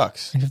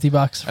 $50. And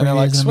 $50. And they're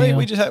like, sweet,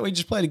 we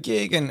just played a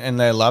gig, and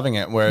they're loving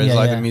it. Whereas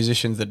the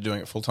musicians that are doing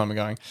it full time are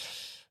going,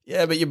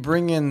 yeah, but you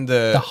bring in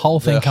the whole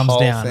thing comes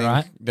down,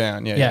 right?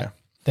 Down, yeah.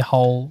 The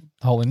whole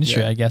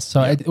industry, I guess.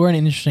 So we're in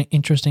an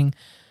interesting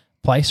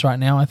place right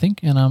now, I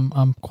think, and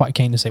I'm quite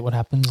keen to see what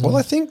happens. Well,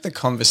 I think the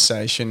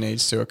conversation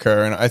needs to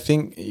occur, and I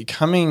think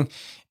coming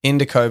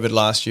into COVID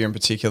last year in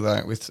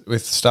particular,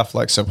 with stuff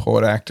like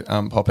Support Act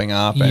popping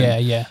up,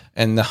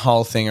 and the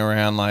whole thing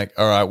around like,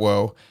 all right,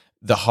 well,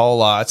 the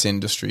whole arts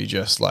industry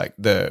just like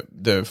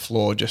the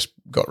floor just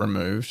got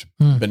removed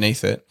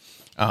beneath it,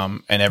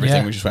 and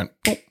everything we just went,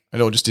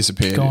 it all just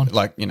disappeared,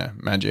 like, you know,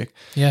 magic.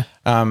 Yeah.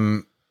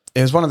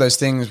 It was one of those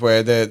things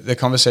where the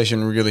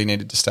conversation really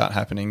needed to start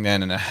happening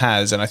then, and it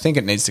has, and I think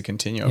it needs to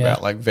continue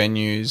about like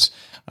venues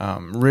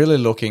really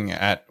looking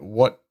at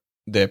what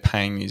they're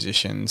paying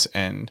musicians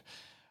and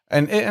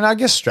I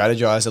guess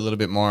strategize a little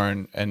bit more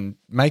and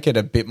make it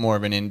a bit more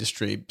of an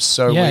industry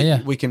so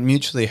we can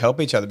mutually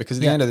help each other, because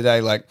at the end of the day,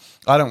 like,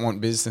 I don't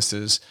want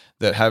businesses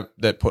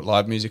that put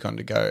live music on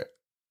to go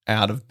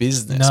out of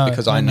business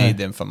because I need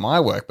them for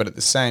my work, but at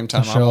the same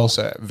time I'm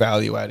also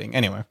evaluating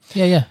anyway.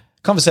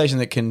 Conversation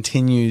that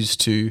continues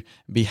to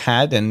be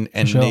had and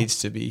needs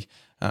to be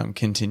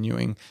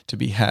continuing to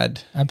be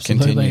had.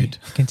 Absolutely.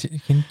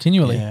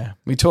 Continually. Yeah.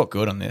 We talk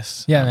good on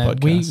this. Yeah, man.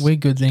 We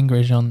good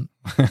English on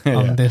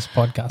this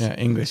podcast. Yeah,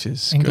 English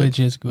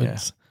is good.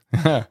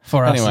 Yeah.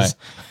 For us. Anyway,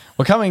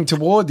 we're coming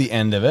toward the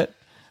end of it.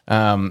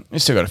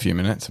 We've still got a few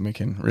minutes and we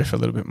can riff a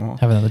little bit more.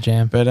 Have another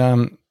jam. But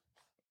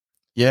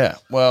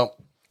well,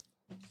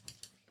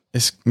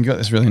 you got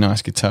this really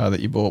nice guitar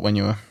that you bought when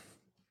you were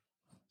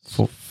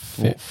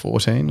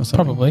 14 or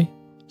something? Probably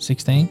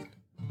 16.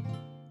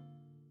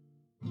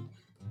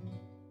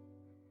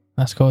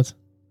 Nice chords.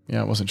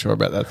 Yeah, I wasn't sure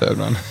about that third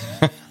one.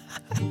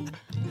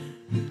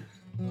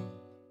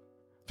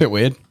 Bit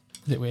weird.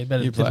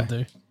 Better to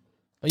do.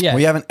 But yeah.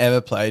 We haven't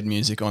ever played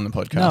music on the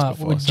podcast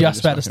before. We're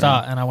just about to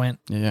start, and I went,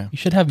 you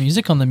should have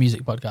music on the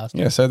music podcast.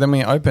 Yeah, so then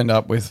we opened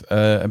up with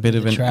a bit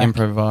of an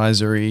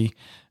improvisory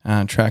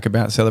track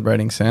about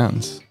celebrating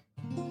sounds.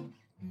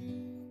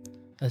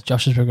 That's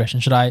Josh's progression.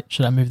 Should I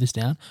move this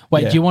down?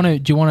 Wait, do you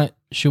want to?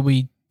 Should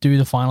we do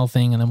the final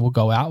thing and then we'll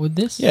go out with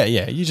this? Yeah.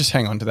 You just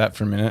hang on to that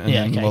for a minute, and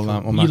then we'll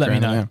you let me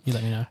know. You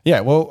let me know.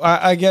 Yeah. Well,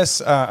 I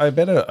guess I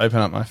better open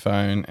up my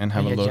phone and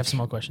have a look. You have some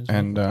more questions.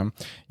 And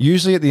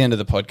usually at the end of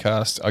the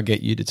podcast, I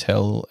get you to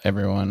tell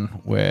everyone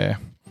where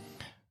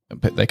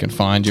they can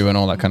find you and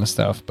all that kind of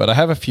stuff. But I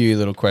have a few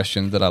little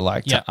questions that I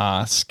like to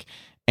ask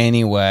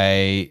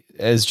anyway,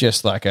 as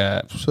just like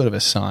a sort of a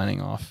signing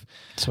off.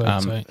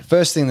 Sweet.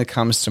 First thing that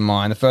comes to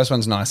mind, the first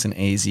one's nice and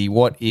easy.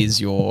 What is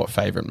your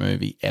favorite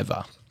movie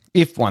ever?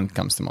 If one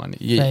comes to mind.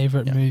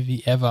 Favorite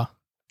movie ever?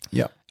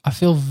 Yeah. I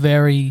feel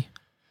very,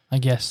 I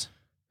guess,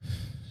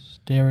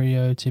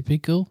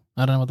 stereotypical.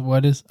 I don't know what the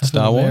word is.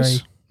 Star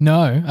Wars?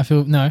 I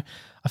feel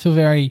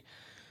very,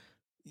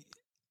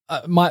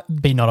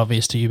 might be not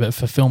obvious to you, but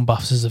for film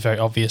buffs this is a very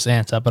obvious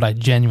answer, but I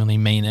genuinely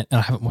mean it, and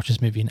I haven't watched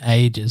this movie in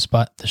ages,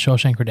 but The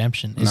Shawshank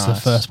Redemption is the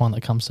first one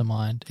that comes to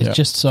mind. It's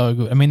just so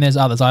good. I mean, there's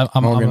others.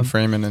 Morgan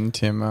Freeman and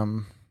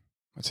Tim,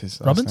 what's his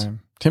last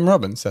name? Tim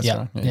Robbins, that's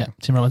right. Yeah,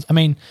 Tim Robbins. I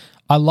mean,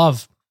 I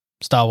love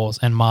Star Wars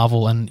and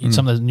Marvel, and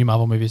some of the new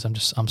Marvel movies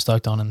I'm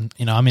stoked on,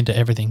 and I'm into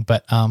everything,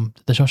 but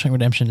The Shawshank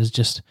Redemption is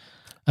just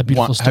a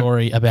beautiful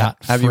story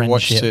about friendship. Have you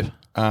watched it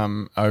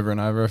over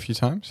and over a few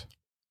times?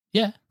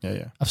 Yeah.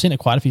 I've seen it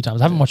quite a few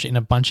times. I haven't watched it in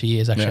a bunch of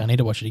years, actually. I need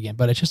to watch it again.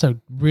 But it's just a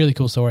really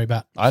cool story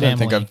about family. I don't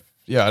think I've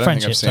Yeah, I don't think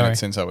I've Friendship, seen sorry. it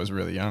since I was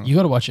really young. You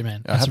got to watch it,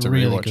 man. I have It's to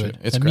really rewatch good. it.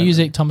 It's the great,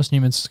 music, Thomas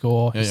Newman's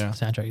score, his yeah.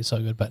 soundtrack is so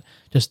good. But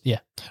just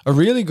A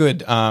really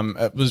good,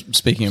 was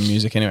speaking of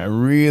music anyway, a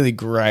really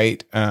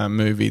great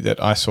movie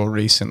that I saw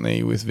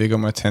recently with Viggo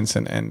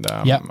Mortensen and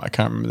I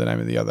can't remember the name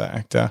of the other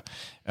actor,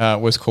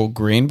 was called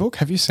Green Book.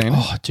 Have you seen it?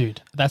 Oh,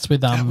 dude, that's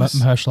with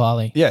Mahershala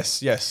Ali.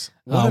 Yes.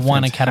 What a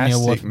Won Academy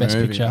Award for fantastic Best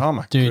movie. Picture. Oh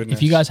my dude, goodness.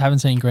 if you guys haven't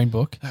seen Green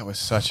Book, That was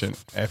such an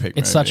epic movie.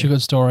 it's such a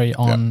good story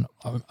on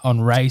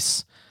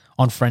race,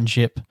 on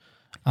friendship.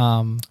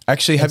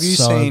 Actually, have It's you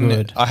so seen?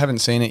 good. I haven't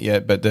seen it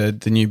yet, but the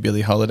new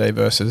Billie Holiday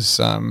versus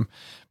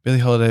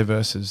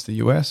the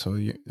US or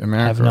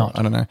America. Have not.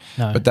 I don't know,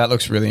 No. but that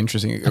looks really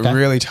interesting. It Okay.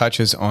 really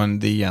touches on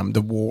the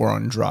war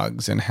on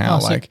drugs and how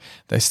sick.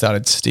 they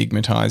started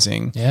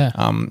stigmatizing, Yeah.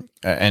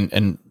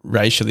 and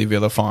racially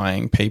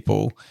vilifying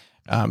people.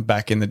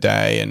 Back in the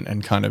day,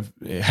 and kind of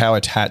how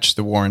attached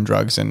the war on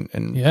drugs and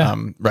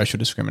racial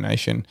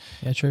discrimination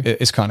Yeah, true.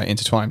 is kind of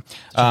intertwined.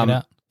 Check it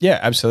out. Yeah,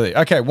 absolutely.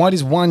 Okay, what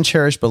is one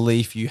cherished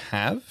belief you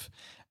have,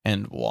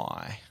 and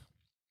why?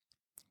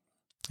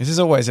 This is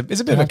always it's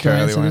a bit of a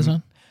curly This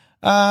one.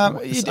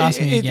 Just ask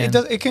me again.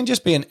 It can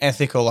just be an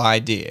ethical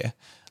idea.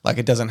 Like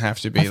it doesn't have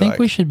to be. I think like,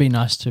 we should be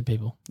nice to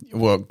people.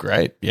 Well,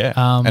 great, yeah.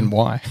 And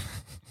why?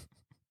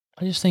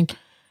 I just think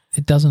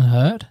it doesn't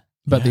hurt,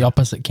 but the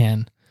opposite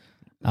can.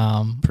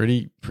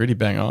 Pretty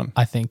bang on.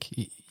 I think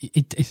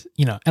it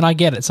and I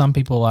get it. Some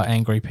people are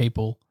angry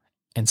people,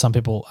 and some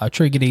people are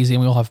triggered easy,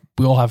 and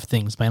we all have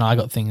things. Man, I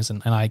got things,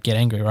 and I get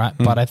angry, right?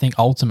 But I think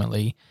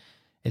ultimately,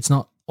 it's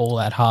not all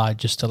that hard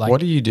just to like. What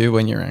do you do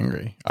when you're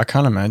angry? I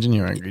can't imagine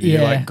you're angry. Do you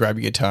Yeah. like grab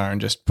your guitar and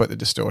just put the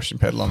distortion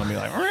pedal on and be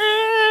like?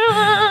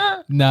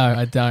 No,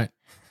 I don't.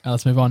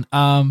 Let's move on.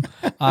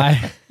 But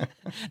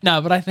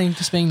I think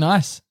just being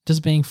nice,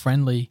 just being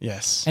friendly,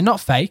 Yes. and not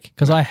fake,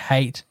 because I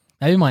hate.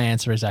 Maybe my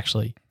answer is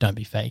actually don't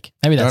be fake.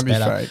 Maybe that's Don't be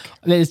better. fake.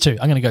 There's two.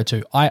 I'm going to go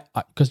two.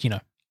 Because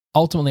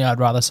ultimately I'd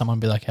rather someone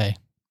be like, hey,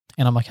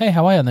 and I'm like, hey,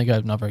 how are you? And they go,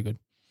 not very good.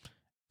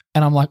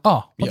 And I'm like,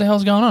 oh, what the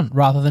hell's going on?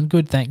 Rather than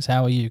good, thanks,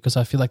 how are you? Because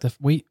I feel like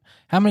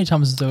how many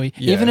times do we,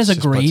 Yeah, even as it's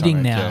a just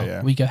greeting platonic, now,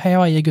 yeah. we go, hey,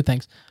 how are you? Good,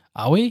 thanks.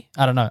 Are we?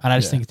 I don't know. And I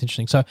just Yeah. think it's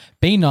interesting. So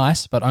be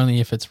nice, but only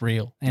if it's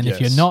real. And if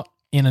you're Yes. not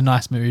in a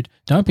nice mood,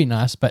 don't be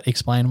nice, but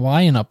explain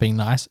why you're not being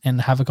nice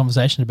and have a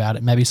conversation about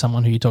it. Maybe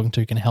someone who you're talking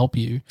to can help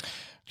you.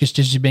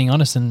 Just being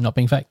honest and not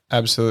being fake.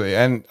 Absolutely.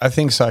 And I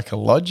think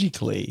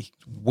psychologically,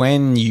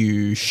 when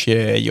you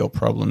share your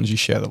problems, you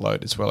share the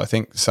load as well. I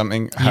think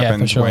something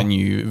happens sure. when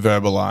you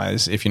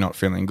verbalize if you're not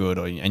feeling good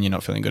and you're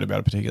not feeling good about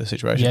a particular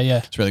situation. Yeah.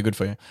 It's really good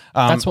for you.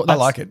 I I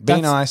like it.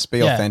 Be nice, be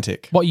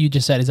authentic. What you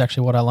just said is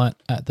actually what I learnt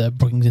at the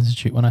Brookings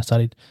Institute when I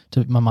studied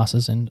to my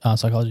master's in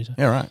psychology. So.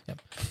 Yeah,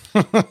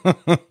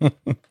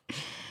 right.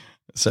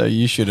 So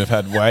you should have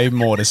had way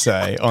more to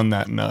say on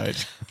that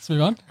note. Let's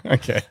move on.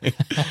 Okay.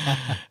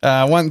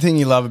 One thing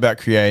you love about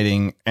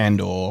creating and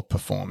or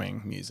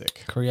performing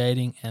music.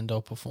 Creating and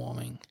or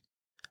performing.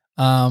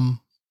 One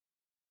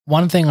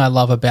thing I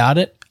love about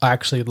it, I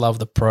actually love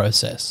the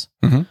process.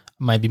 Mhm.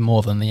 Maybe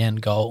more than the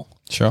end goal.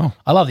 Sure.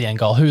 I love the end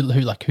goal. Who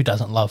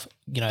doesn't love,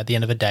 at the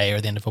end of a day or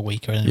at the end of a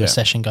week or at the end of a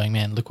session going,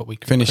 man, look what we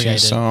Finishing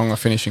created. a song or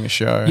finishing a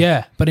show.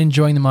 Yeah, but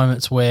enjoying the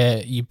moments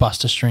where you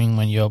bust a string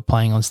when you're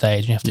playing on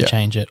stage and you have to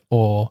change it,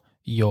 or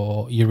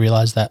you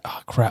realize that,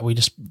 oh crap, we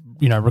just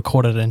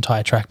recorded an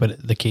entire track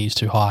but the key is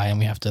too high and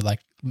we have to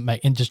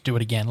make and just do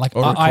it again. Like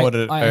Or record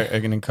an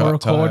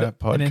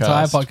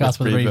entire podcast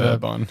with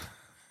reverb on.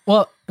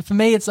 Well, for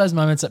me, it's those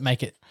moments that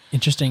make it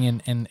interesting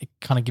and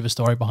kind of give a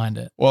story behind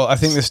it. Well, I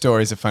think the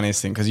story is the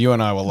funniest thing because you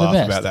and I will laugh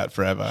best. about that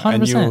forever, 100%.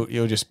 and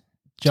you'll just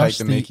Josh,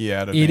 take the Mickey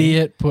out of me.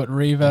 idiot, put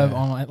reverb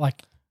on my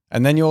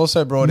And then you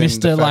also brought in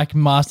Mr.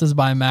 Masters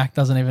by Mac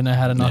doesn't even know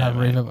how to not have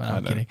mate, reverb. I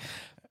I'm know. kidding.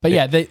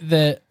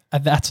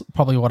 But that's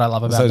probably what I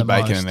love about those the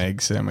bacon most. and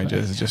egg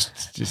sandwiches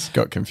just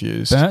got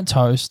confused. Burnt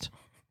toast.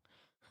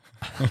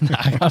 No,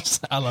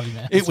 I love you,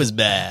 man. It was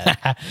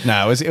bad.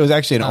 No, it was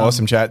actually an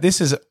awesome chat. This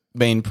has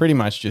been pretty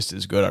much just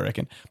as good, I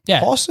reckon. Yeah.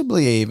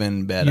 Possibly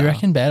even better. You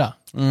reckon better?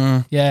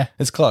 Yeah,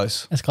 It's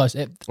close. it's close.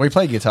 We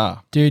play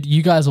guitar. Dude,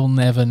 you guys will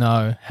never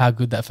know how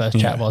good that first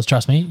chat was.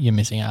 Trust me, you're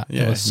missing out. It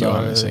Yeah, was you so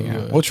are missing out.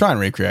 good. We'll try and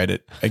recreate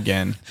it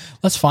again.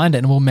 Let's find it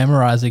and we'll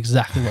memorize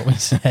exactly what we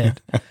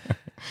said.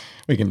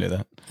 We can do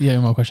that. You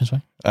have more questions for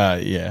me?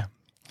 Yeah.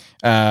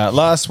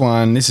 Last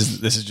one. This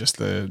is just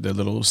the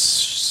little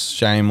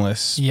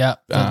shameless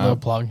Yep, a little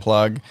plug.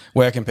 plug.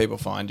 Where can people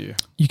find you?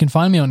 You can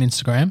find me on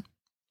Instagram,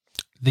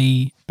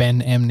 the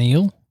Ben M.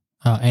 Neal,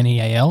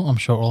 Neal. I'm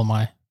sure all of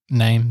my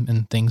name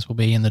and things will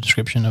be in the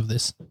description of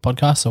this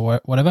podcast or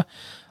whatever.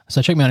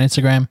 So check me on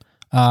Instagram.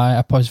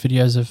 I post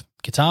videos of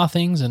guitar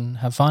things and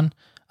have fun.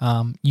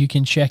 You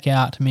can check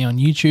out me on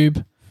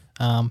YouTube,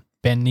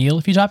 Ben Neal.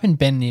 If you type in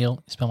Ben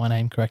Neal, spell my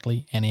name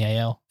correctly,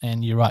 Neal,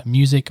 and you write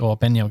music or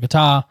Ben Neal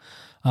guitar,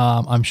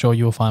 I'm sure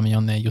you'll find me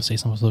on there. You'll see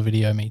some sort of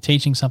video of me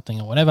teaching something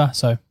or whatever.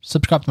 So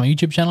subscribe to my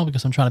YouTube channel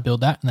because I'm trying to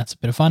build that, and that's a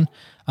bit of fun.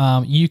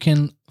 You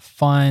can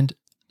find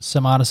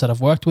some artists that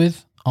I've worked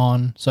with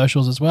on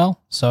socials as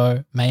well.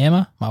 So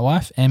Mayema, my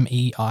wife,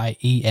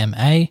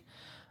 Meiema.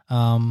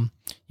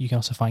 You can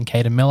also find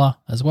Caden Miller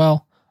as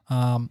well.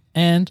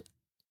 And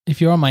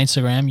if you're on my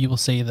Instagram, you will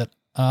see that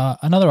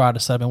another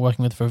artist that I've been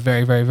working with for a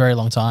very, very, very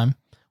long time,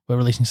 we're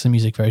releasing some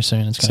music very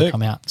soon. It's going to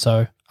come out.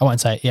 So I won't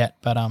say it yet,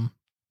 but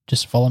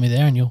just follow me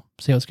there and you'll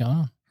see what's going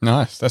on.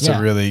 Nice. That's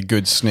a really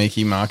good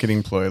sneaky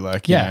marketing ploy.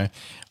 Like, you know,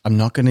 I'm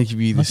not going to give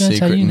you the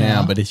secret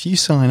now, but if you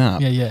sign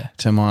up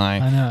to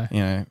my,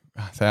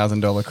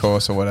 $1,000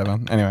 course or whatever.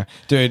 Anyway,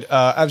 dude,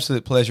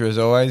 absolute pleasure as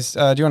always. Do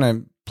you want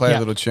to play a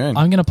little tune?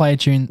 I'm going to play a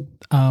tune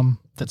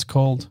that's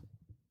called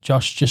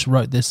Josh just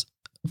wrote this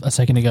a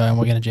second ago and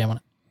we're going to jam on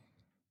it.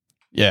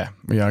 Yeah,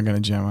 we are going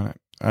to jam on it.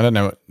 I don't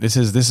know what this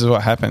is. This is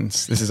what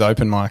happens. This is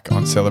open mic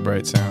on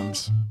Celebrate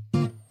Sounds.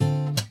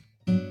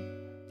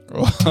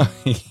 Oh,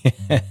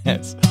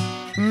 yes.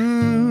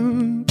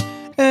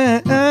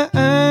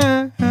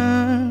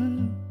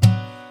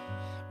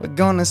 We're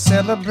gonna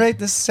celebrate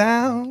the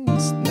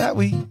sounds that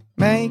we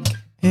make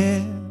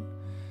here.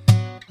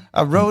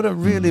 I wrote a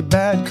really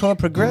bad chord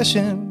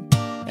progression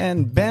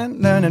and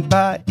been learning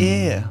by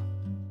ear.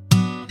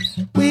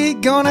 We're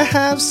gonna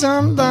have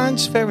some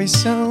lunch very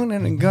soon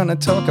and we're gonna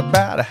talk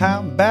about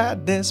how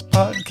bad this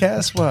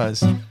podcast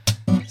was.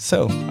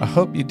 So I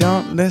hope you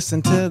don't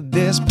listen to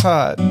this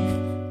part.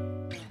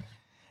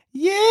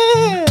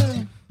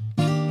 Yeah.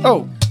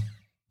 Oh.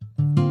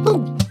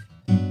 Ooh.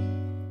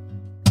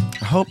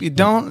 I hope you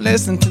don't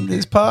listen to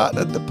this part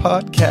of the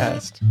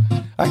podcast.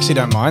 I actually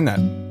don't mind that.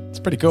 It's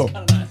pretty cool.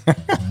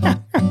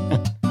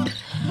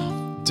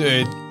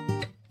 Dude.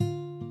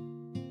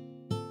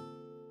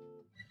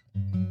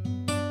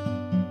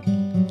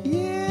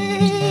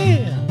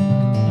 Yeah.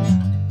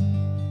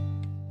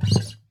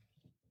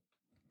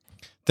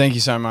 Thank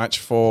you so much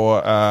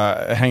for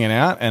hanging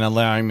out and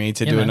allowing me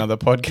to do another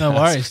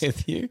podcast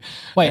with you.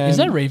 Wait, is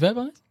that reverb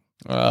on it?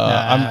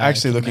 I'm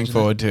actually looking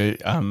forward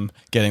to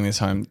getting this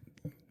home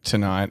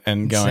tonight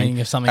and going. Seeing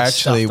if something's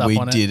actually, stuffed up we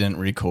on didn't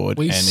record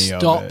we any of it. We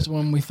stopped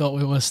when we thought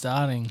we were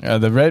starting.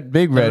 The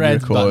big red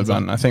record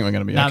button. I think we're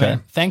going to be okay.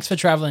 Man, thanks for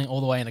traveling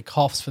all the way into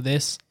Coffs for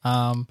this.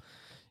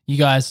 You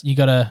guys, you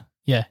gotta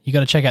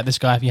check out this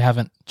guy if you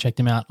haven't checked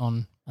him out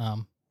on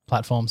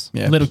platforms.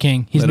 Yeah. Little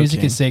King, his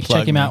music is sick.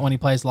 Check him out when he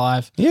plays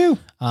live.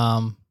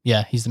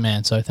 Yeah, he's the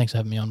man. So thanks for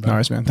having me on, bro. No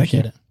worries, man. Thank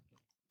you.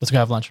 Let's go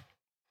have lunch.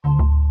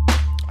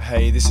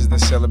 Hey, this is the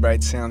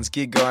Celebrate Sounds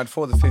gig guide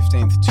for the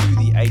 15th to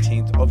the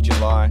 18th of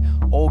July.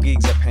 All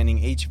gigs are pending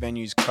each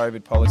venue's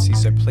COVID policy,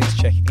 so please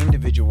check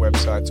individual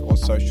websites or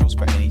socials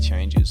for any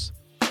changes.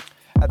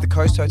 At the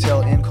Coast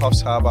Hotel in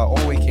Coffs Harbour,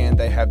 all weekend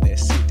they have their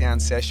sit-down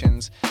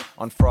sessions.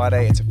 On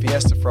Friday, it's a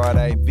Fiesta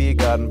Friday, beer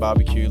garden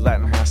barbecue,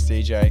 Latin house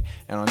DJ,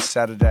 and on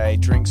Saturday,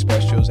 drink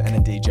specials and a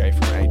DJ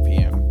from 8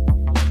 p.m.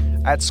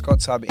 At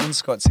Scott's Hub in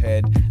Scott's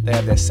Head, they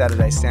have their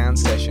Saturday sound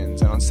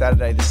sessions, and on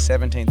Saturday the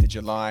 17th of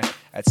July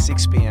at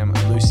 6 p.m,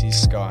 Lucy's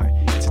Sky.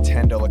 It's a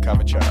 $10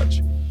 cover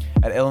charge.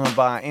 At Element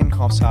Bar in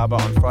Coffs Harbour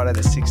on Friday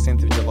the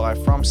 16th of July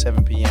from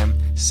 7 p.m,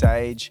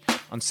 Sage.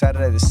 On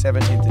Saturday the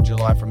 17th of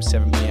July from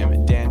 7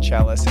 p.m, Dan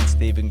Chalice and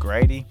Stephen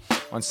Grady.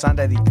 On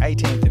Sunday the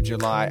 18th of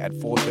July at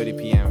 4:30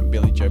 p.m,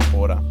 Billy Joe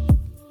Porter.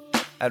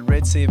 At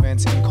Red Sea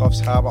Events in Coffs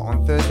Harbour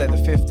on Thursday the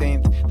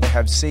 15th, they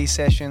have C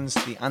Sessions,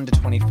 the Under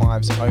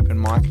 25s open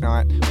mic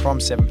night from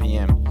 7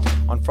 p.m.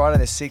 On Friday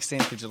the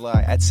 16th of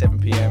July at 7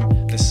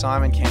 p.m, the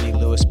Simon Kenny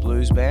Lewis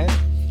Blues Band.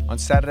 On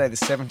Saturday the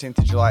 17th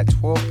of July at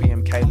 12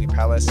 p.m, Kaylee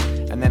Palace,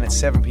 and then at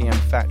 7 p.m,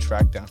 Fat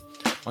Tractor.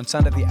 On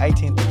Sunday the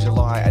 18th of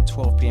July at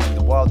 12 p.m,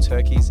 the Wild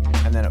Turkeys,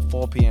 and then at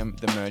 4 p.m,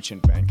 the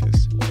Merchant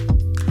Bankers.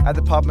 At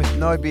the pub with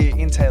no beer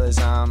in Taylor's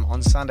Arm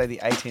on Sunday the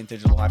 18th of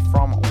July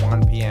from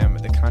 1 p.m,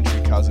 the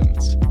Country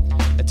Cousins.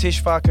 At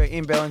Tish Farco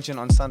in Bellingen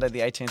on Sunday the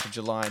 18th of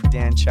July,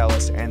 Dan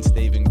Chalice and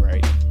Stephen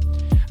Grady.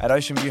 At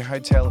Ocean View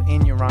Hotel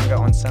in Urunga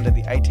on Sunday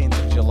the 18th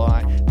of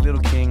July, Little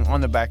King on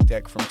the back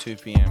deck from 2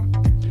 p.m.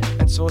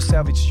 At Source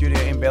Salvage Studio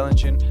in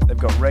Bellingen, they've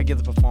got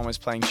regular performers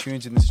playing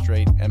tunes in the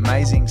street,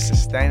 amazing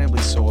sustainably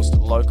sourced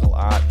local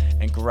art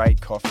and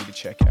great coffee to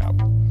check out.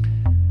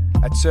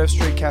 At Surf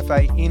Street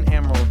Cafe in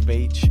Emerald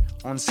Beach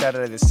on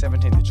Saturday the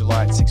 17th of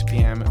July at 6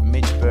 p.m,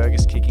 Mitch Berg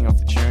is kicking off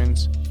the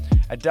tunes.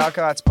 At Dark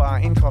Arts Bar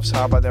in Coffs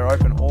Harbour, they're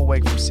open all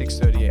week from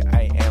 6:30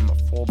 a.m.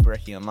 for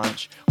brekkie and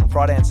lunch. On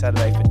Friday and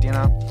Saturday for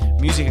dinner,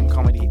 music and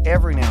comedy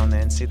every now and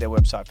then. See their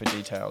website for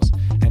details.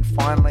 And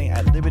finally,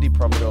 at Liberty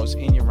Providores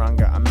in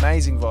Urunga,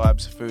 amazing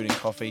vibes, food and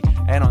coffee.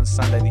 And on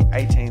Sunday the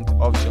 18th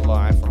of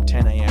July from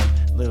 10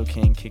 a.m, Little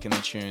King kicking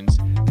the tunes.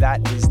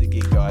 That is the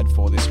gig guide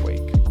for this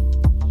week.